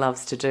something he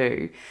loves to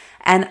do.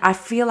 And I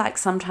feel like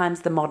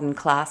sometimes the modern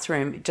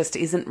classroom just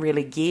isn't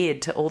really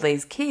geared to all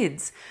these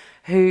kids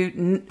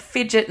who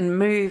fidget and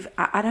move.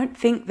 I don't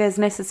think there's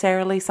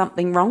necessarily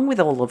something wrong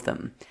with all of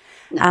them.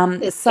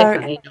 No,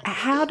 so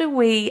how do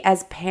we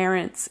as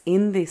parents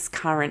in this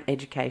current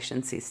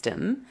education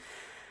system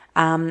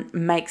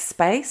make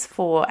space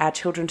for our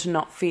children to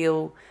not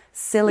feel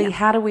silly. Yeah.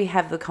 How do we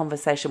have the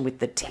conversation with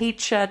the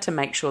teacher to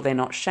make sure they're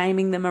not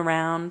shaming them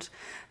around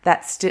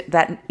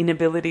that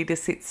inability to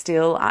sit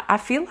still? I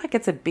feel like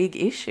it's a big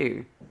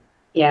issue.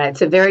 Yeah,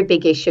 it's a very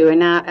big issue,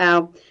 and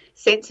our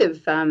sense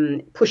of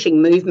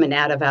pushing movement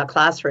out of our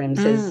classrooms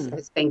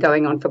has been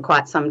going on for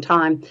quite some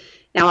time.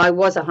 Now, I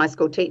was a high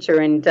school teacher,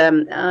 and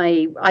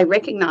I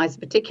recognise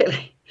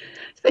particularly,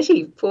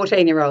 especially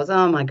 14-year-olds,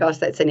 oh my gosh,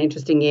 that's an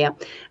interesting year,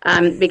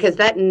 because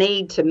that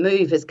need to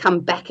move has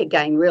come back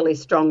again really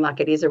strong like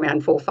it is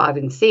around 4, 5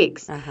 and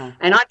 6. Uh-huh.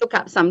 And I look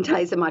up some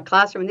days in my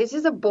classroom and there's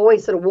just a boy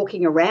sort of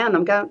walking around.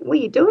 I'm going, what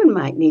are you doing,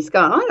 mate? And he's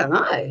going, I don't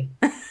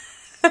know,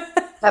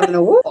 having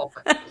a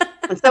walk.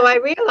 And so I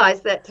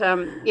realised that,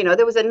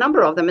 there was a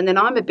number of them. And then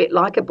I'm a bit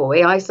like a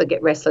boy. I also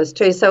get restless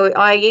too. So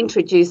I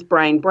introduced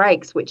brain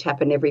breaks, which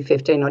happen every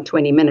 15 or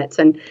 20 minutes.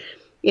 And,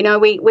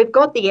 we've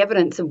got the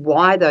evidence of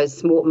why those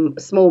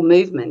small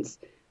movements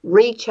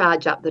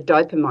recharge up the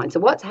dopamine. So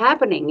what's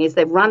happening is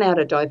they've run out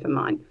of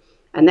dopamine.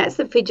 And that's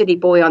the fidgety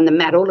boy on the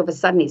mat. All of a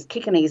sudden he's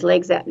kicking his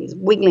legs out and he's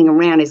wiggling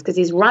around. Is because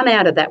he's run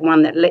out of that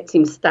one that lets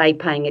him stay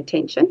paying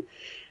attention.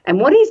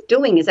 And what he's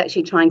doing is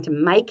actually trying to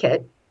make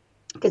it,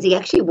 because he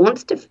actually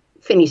wants to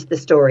finish the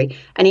story,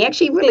 and he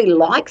actually really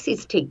likes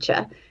his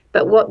teacher.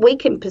 But what we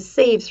can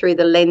perceive through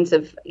the lens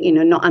of,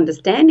 not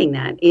understanding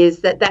that is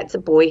that that's a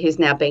boy who's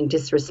now being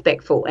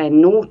disrespectful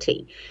and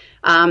naughty.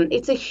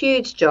 It's a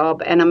huge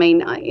job. And I mean,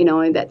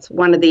 that's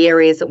one of the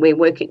areas that we're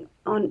working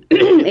on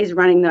is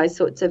running those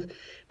sorts of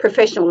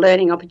professional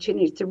learning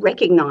opportunities to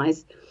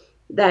recognise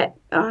that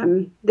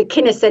the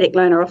kinesthetic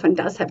learner often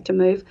does have to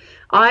move.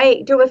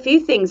 I do a few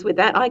things with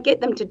that. I get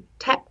them to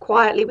tap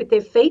quietly with their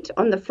feet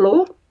on the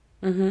floor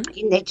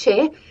in their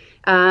chair.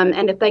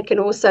 And if they can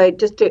also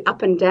just do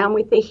up and down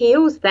with their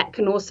heels, that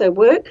can also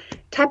work.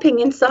 Tapping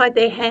inside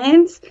their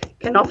hands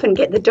can often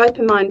get the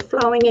dopamine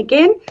flowing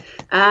again.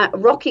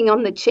 Rocking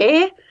on the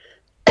chair,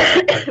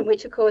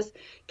 which of course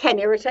can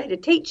irritate a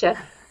teacher.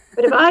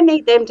 But if I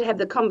need them to have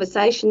the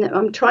conversation that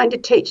I'm trying to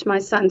teach my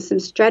son some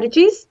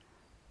strategies,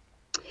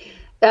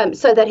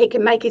 so that he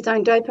can make his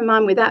own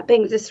dopamine without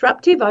being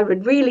disruptive, I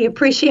would really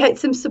appreciate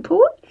some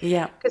support.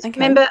 Yeah. Because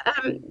remember,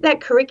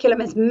 that curriculum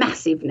is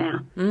massive now.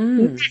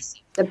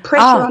 Massive.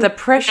 The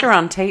pressure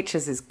on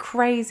teachers is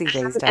crazy these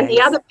days. And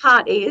the other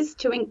part is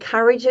to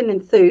encourage and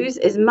enthuse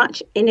as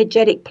much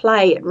energetic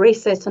play at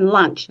recess and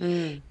lunch,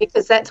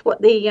 because that's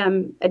what the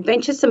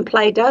adventuresome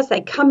play does. They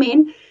come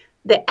in,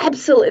 they're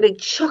absolutely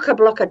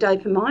chock-a-block of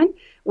dopamine,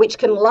 which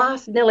can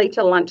last nearly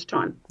till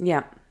lunchtime.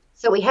 Yeah.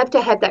 So we have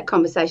to have that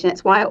conversation.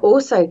 That's why I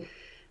also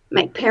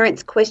make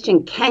parents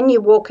question, can you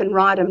walk and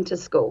ride them to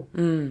school?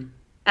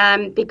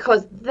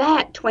 Because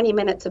that 20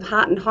 minutes of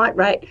heart and height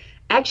rate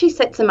actually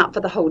sets them up for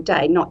the whole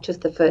day, not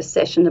just the first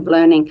session of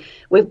learning.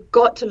 We've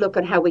got to look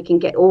at how we can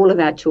get all of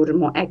our children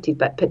more active,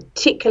 but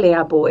particularly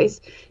our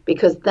boys,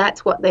 because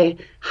that's what they're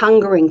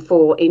hungering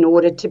for in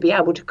order to be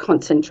able to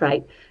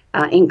concentrate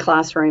in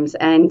classrooms.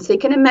 And so you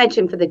can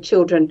imagine for the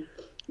children,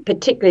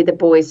 particularly the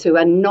boys who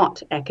are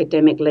not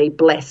academically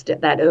blessed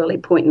at that early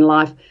point in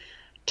life,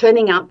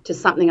 turning up to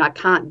something I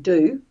can't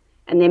do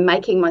and then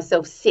making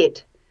myself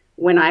sit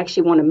when I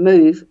actually want to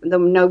move.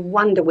 No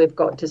wonder we've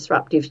got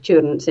disruptive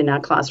students in our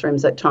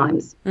classrooms at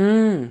times.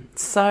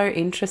 So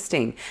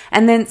interesting.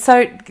 And then,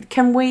 so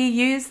can we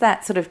use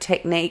that sort of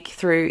technique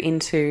through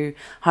into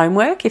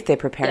homework if they're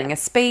preparing a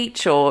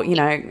speech or,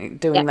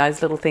 doing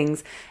those little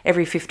things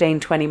every 15,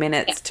 20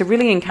 minutes to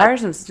really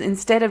encourage them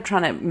instead of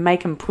trying to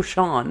make them push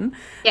on?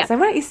 So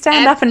why don't you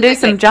stand up and do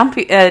some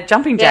jumping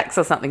jacks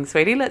or something,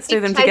 sweetie? Let's do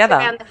them together.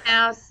 Around the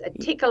house, a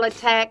tickle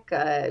attack,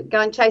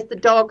 go and chase the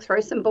dog, throw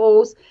some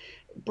balls.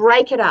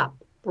 Break it up,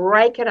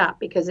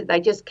 because they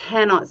just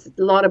cannot, a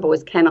lot of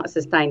boys cannot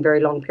sustain very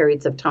long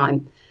periods of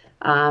time.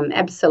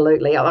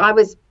 Absolutely. I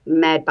was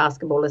mad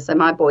basketballer, so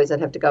my boys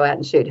would have to go out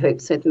and shoot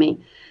hoops with me.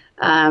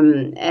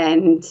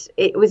 And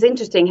it was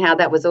interesting how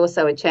that was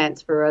also a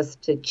chance for us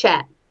to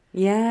chat.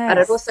 Yeah. But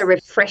it also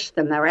refreshed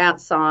them. They were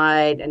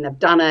outside and they've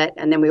done it,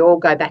 and then we all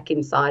go back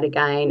inside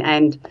again.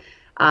 And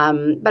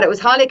but it was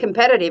highly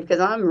competitive because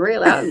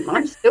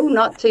I'm still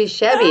not too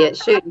shabby at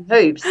shooting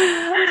hoops. So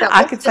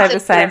I could say the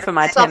same for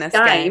my tennis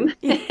game.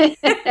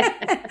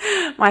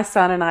 My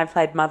son and I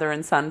played mother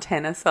and son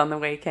tennis on the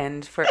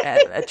weekend for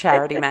a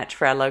charity match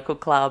for our local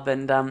club,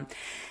 and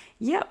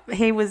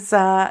he was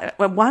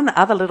one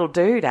other little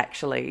dude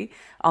actually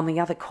on the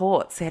other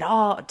court said,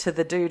 to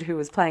the dude who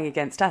was playing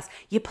against us,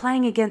 "You're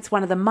playing against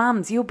one of the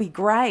mums, you'll be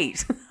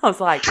great." I was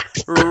like,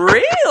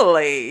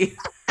 really?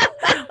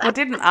 Well,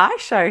 didn't I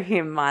show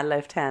him my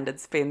left-handed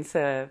spin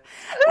serve?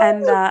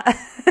 And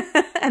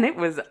and it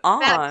was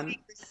on.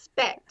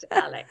 Respect,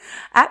 Alex.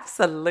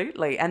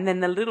 Absolutely. And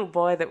then the little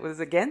boy that was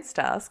against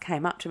us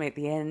came up to me at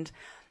the end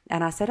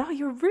and I said, "Oh,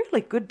 you're a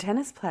really good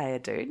tennis player,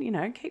 dude.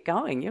 Keep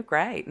going. You're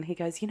great." And he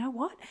goes, "You know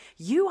what?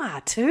 You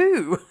are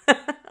too."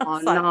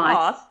 Nice.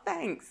 Oh,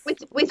 thanks.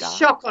 With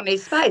shock on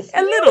his face.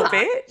 A little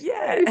bit,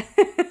 yeah.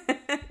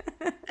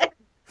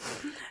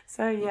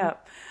 So, yeah.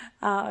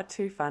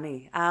 Too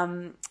funny.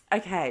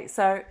 Okay,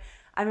 so,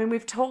 I mean,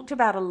 we've talked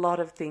about a lot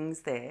of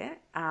things there.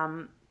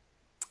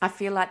 I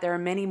feel like there are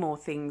many more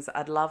things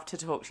I'd love to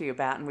talk to you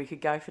about, and we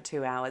could go for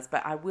 2 hours,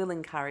 but I will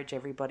encourage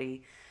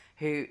everybody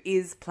who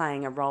is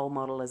playing a role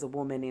model as a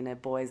woman in a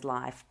boy's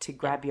life to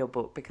grab your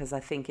book, because I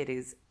think it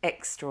is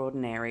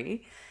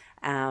extraordinary.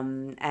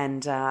 Often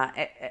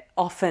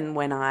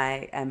when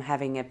I am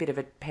having a bit of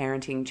a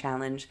parenting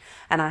challenge,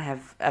 and I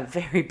have a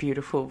very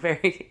beautiful,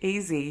 very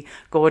easy,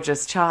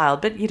 gorgeous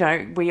child, but, you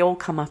know, we all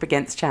come up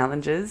against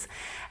challenges.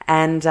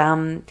 And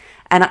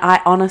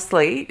I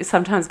honestly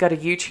sometimes go to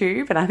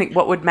YouTube and I think,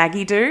 what would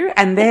Maggie do?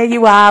 And there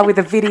you are with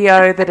a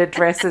video that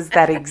addresses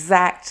that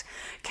exact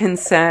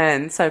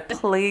concern. So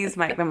please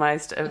make the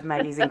most of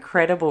Maggie's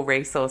incredible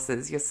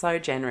resources. You're so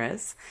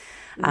generous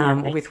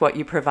with what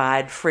you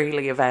provide,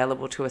 freely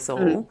available to us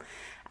all.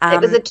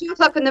 It was at 2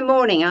 o'clock in the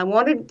morning. I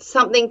wanted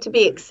something to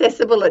be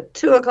accessible at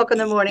 2 o'clock in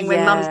the morning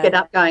when mums get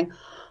up going,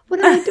 what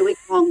am I doing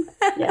wrong?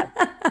 Yeah.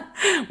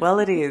 Well,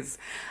 it is.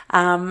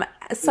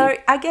 So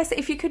I guess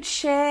if you could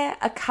share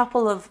a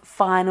couple of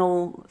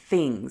final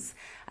things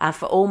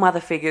for all mother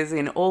figures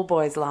in all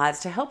boys' lives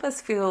to help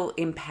us feel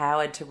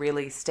empowered to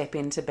really step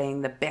into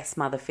being the best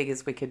mother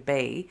figures we could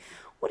be,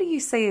 what do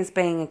you see as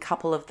being a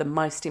couple of the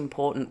most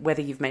important,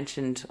 whether you've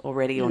mentioned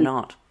already or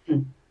not?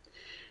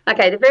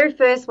 Okay, the very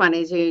first one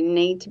is you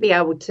need to be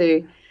able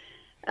to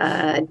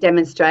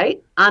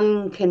demonstrate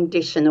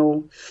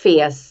unconditional,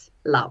 fierce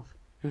love.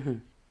 Mm-hmm.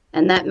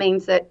 And that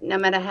means that no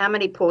matter how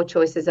many poor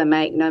choices I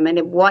make, no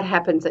matter what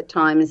happens at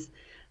times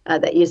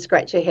that you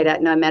scratch your head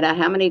at, no matter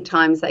how many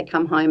times they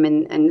come home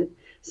and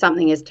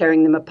something is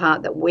tearing them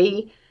apart, that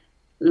we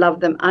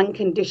love them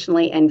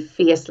unconditionally and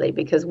fiercely,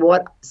 because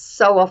what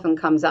so often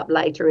comes up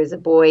later is a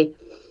boy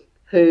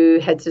who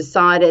has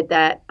decided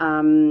that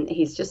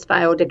he's just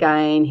failed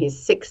again, he's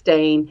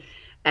 16,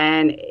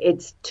 and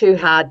it's too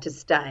hard to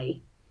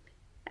stay.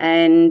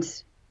 And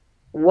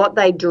what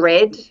they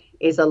dread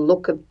is a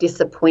look of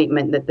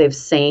disappointment that they've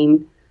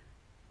seen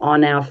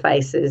on our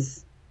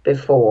faces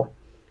before.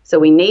 So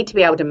we need to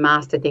be able to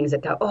master things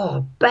that go,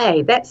 oh,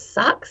 babe, that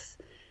sucks.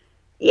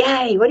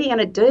 Yay, what are you going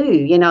to do?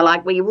 You know,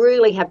 like, we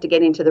really have to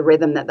get into the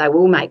rhythm that they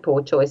will make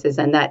poor choices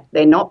and that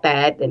they're not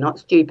bad, they're not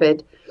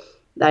stupid.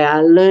 They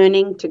are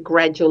learning to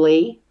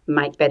gradually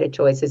make better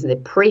choices. Their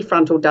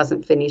prefrontal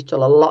doesn't finish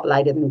till a lot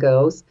later than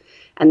girls.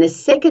 And the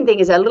second thing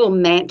is a little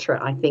mantra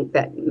I think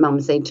that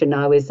mums need to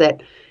know is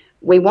that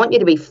we want you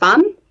to be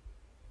fun,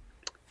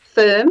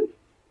 firm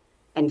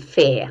and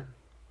fair.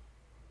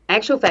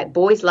 Actual fact,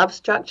 boys love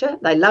structure.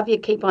 They love you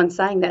keep on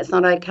saying that's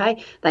not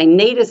okay. They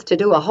need us to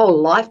do a whole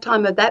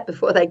lifetime of that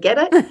before they get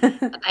it.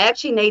 They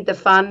actually need the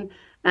fun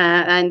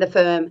and the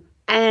firm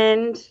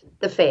and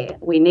the fair.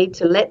 We need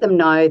to let them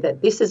know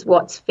that this is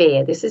what's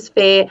fair. This is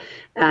fair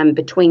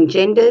between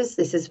genders.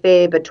 This is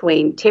fair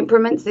between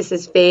temperaments. This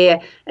is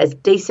fair as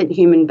decent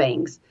human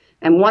beings.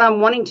 And what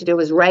I'm wanting to do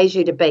is raise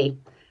you to be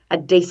a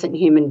decent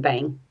human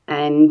being,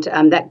 and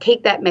that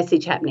keep that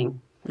message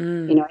happening.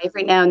 You know,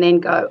 every now and then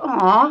go,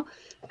 oh,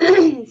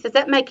 is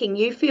that making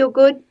you feel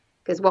good?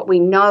 Because what we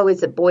know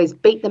is that boys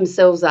beat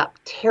themselves up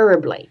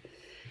terribly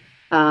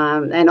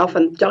and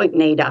often don't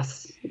need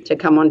us to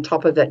come on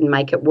top of it and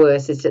make it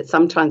worse. Is that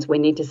sometimes we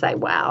need to say,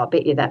 wow, I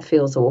bet you that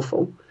feels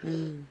awful.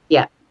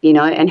 Yeah, you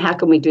know, and how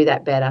can we do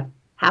that better?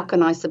 How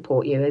can I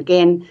support you?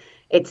 Again,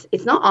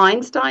 it's not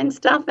Einstein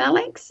stuff,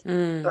 Alex,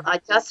 but I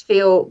just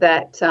feel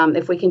that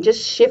if we can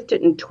just shift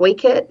it and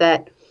tweak it,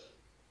 that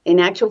in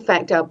actual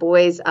fact, our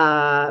boys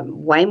are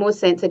way more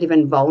sensitive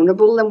and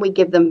vulnerable than we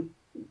give them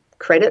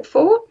credit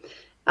for,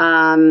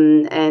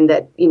 and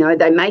that, you know,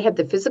 they may have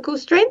the physical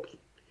strength,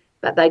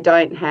 but they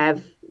don't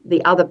have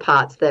the other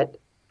parts that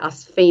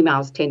us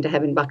females tend to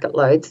have in bucket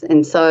loads.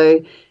 And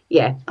so,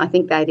 yeah, I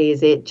think that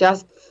is it.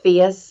 Just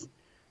fierce,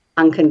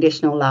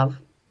 unconditional love.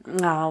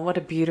 Oh, what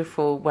a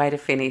beautiful way to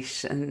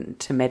finish and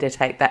to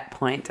meditate that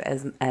point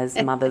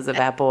as mothers of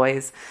our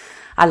boys.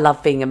 I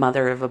love being a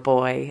mother of a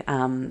boy.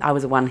 I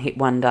was a one-hit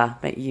wonder,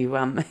 but you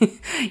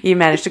you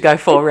managed to go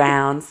 4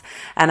 rounds,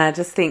 and I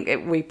just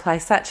think we play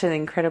such an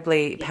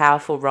incredibly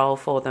powerful role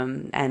for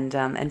them, and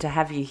to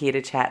have you here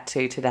to chat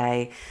to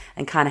today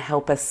and kind of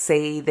help us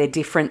see their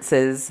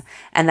differences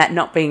and that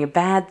not being a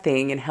bad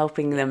thing, and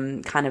helping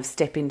them kind of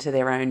step into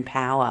their own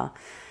power.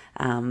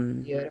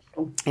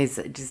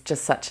 Is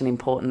just such an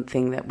important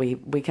thing that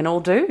we can all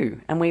do,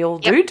 and we all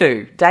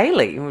do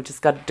daily. We've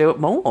just got to do it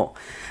more.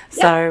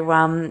 Yep.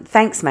 So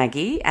thanks,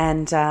 Maggie,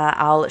 and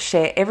I'll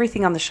share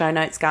everything on the show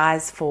notes,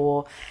 guys,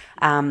 for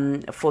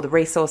the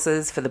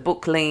resources, for the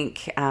book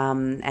link,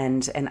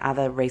 and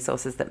other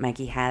resources that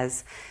Maggie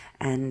has,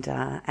 and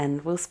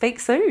we'll speak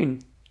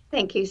soon.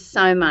 Thank you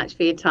so much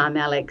for your time,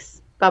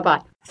 Alex.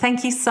 Bye-bye.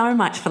 Thank you so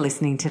much for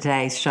listening to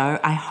today's show.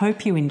 I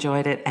hope you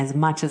enjoyed it as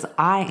much as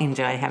I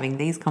enjoy having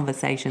these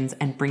conversations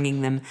and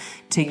bringing them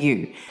to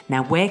you.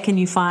 Now, where can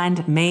you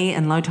find me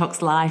and Low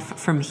Tox Life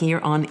from here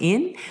on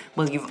in?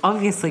 Well, you've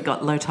obviously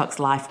got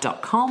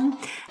lowtoxlife.com,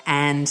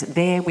 and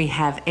there we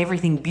have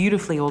everything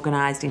beautifully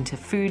organized into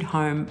food,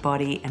 home,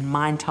 body, and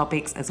mind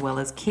topics, as well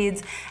as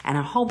kids, and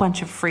a whole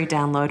bunch of free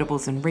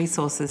downloadables and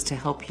resources to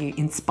help you,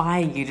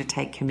 inspire you to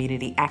take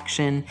community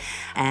action.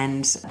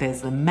 And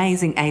there's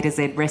amazing A to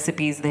Z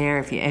recipes there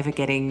if you're ever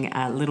getting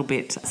a little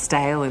bit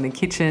stale in the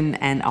kitchen,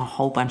 and a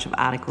whole bunch of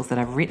articles that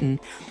I've written.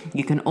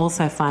 You can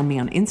also find me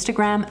on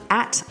Instagram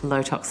at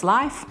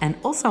lowtoxlife, and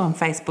also on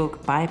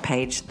Facebook by a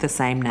page the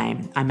same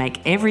name. I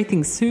make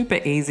everything super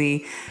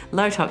easy,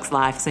 Low Tox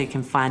Life, so you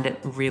can find it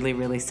really,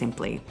 really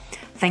simply.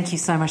 Thank you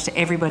so much to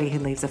everybody who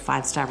leaves a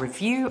 5-star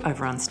review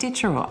over on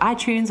Stitcher or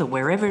iTunes or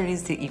wherever it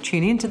is that you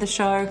tune into the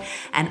show.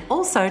 And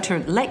also to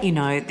let you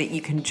know that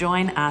you can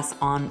join us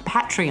on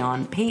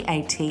Patreon,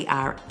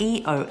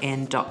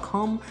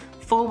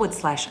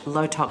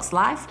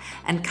 patreon.com/lowtoxlife,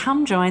 and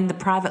come join the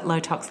private Low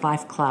Tox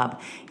Life Club.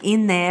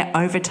 In there,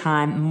 over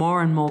time,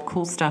 more and more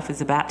cool stuff is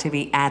about to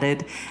be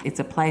added. It's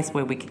a place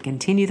where we can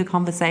continue the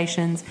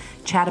conversations,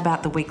 chat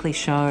about the weekly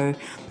show.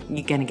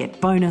 You're going to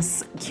get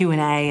bonus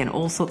Q&A and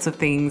all sorts of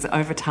things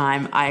over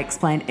time. I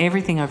explain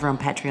everything over on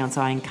Patreon,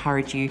 so I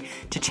encourage you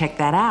to check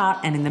that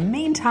out. And in the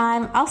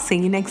meantime, I'll see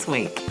you next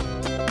week.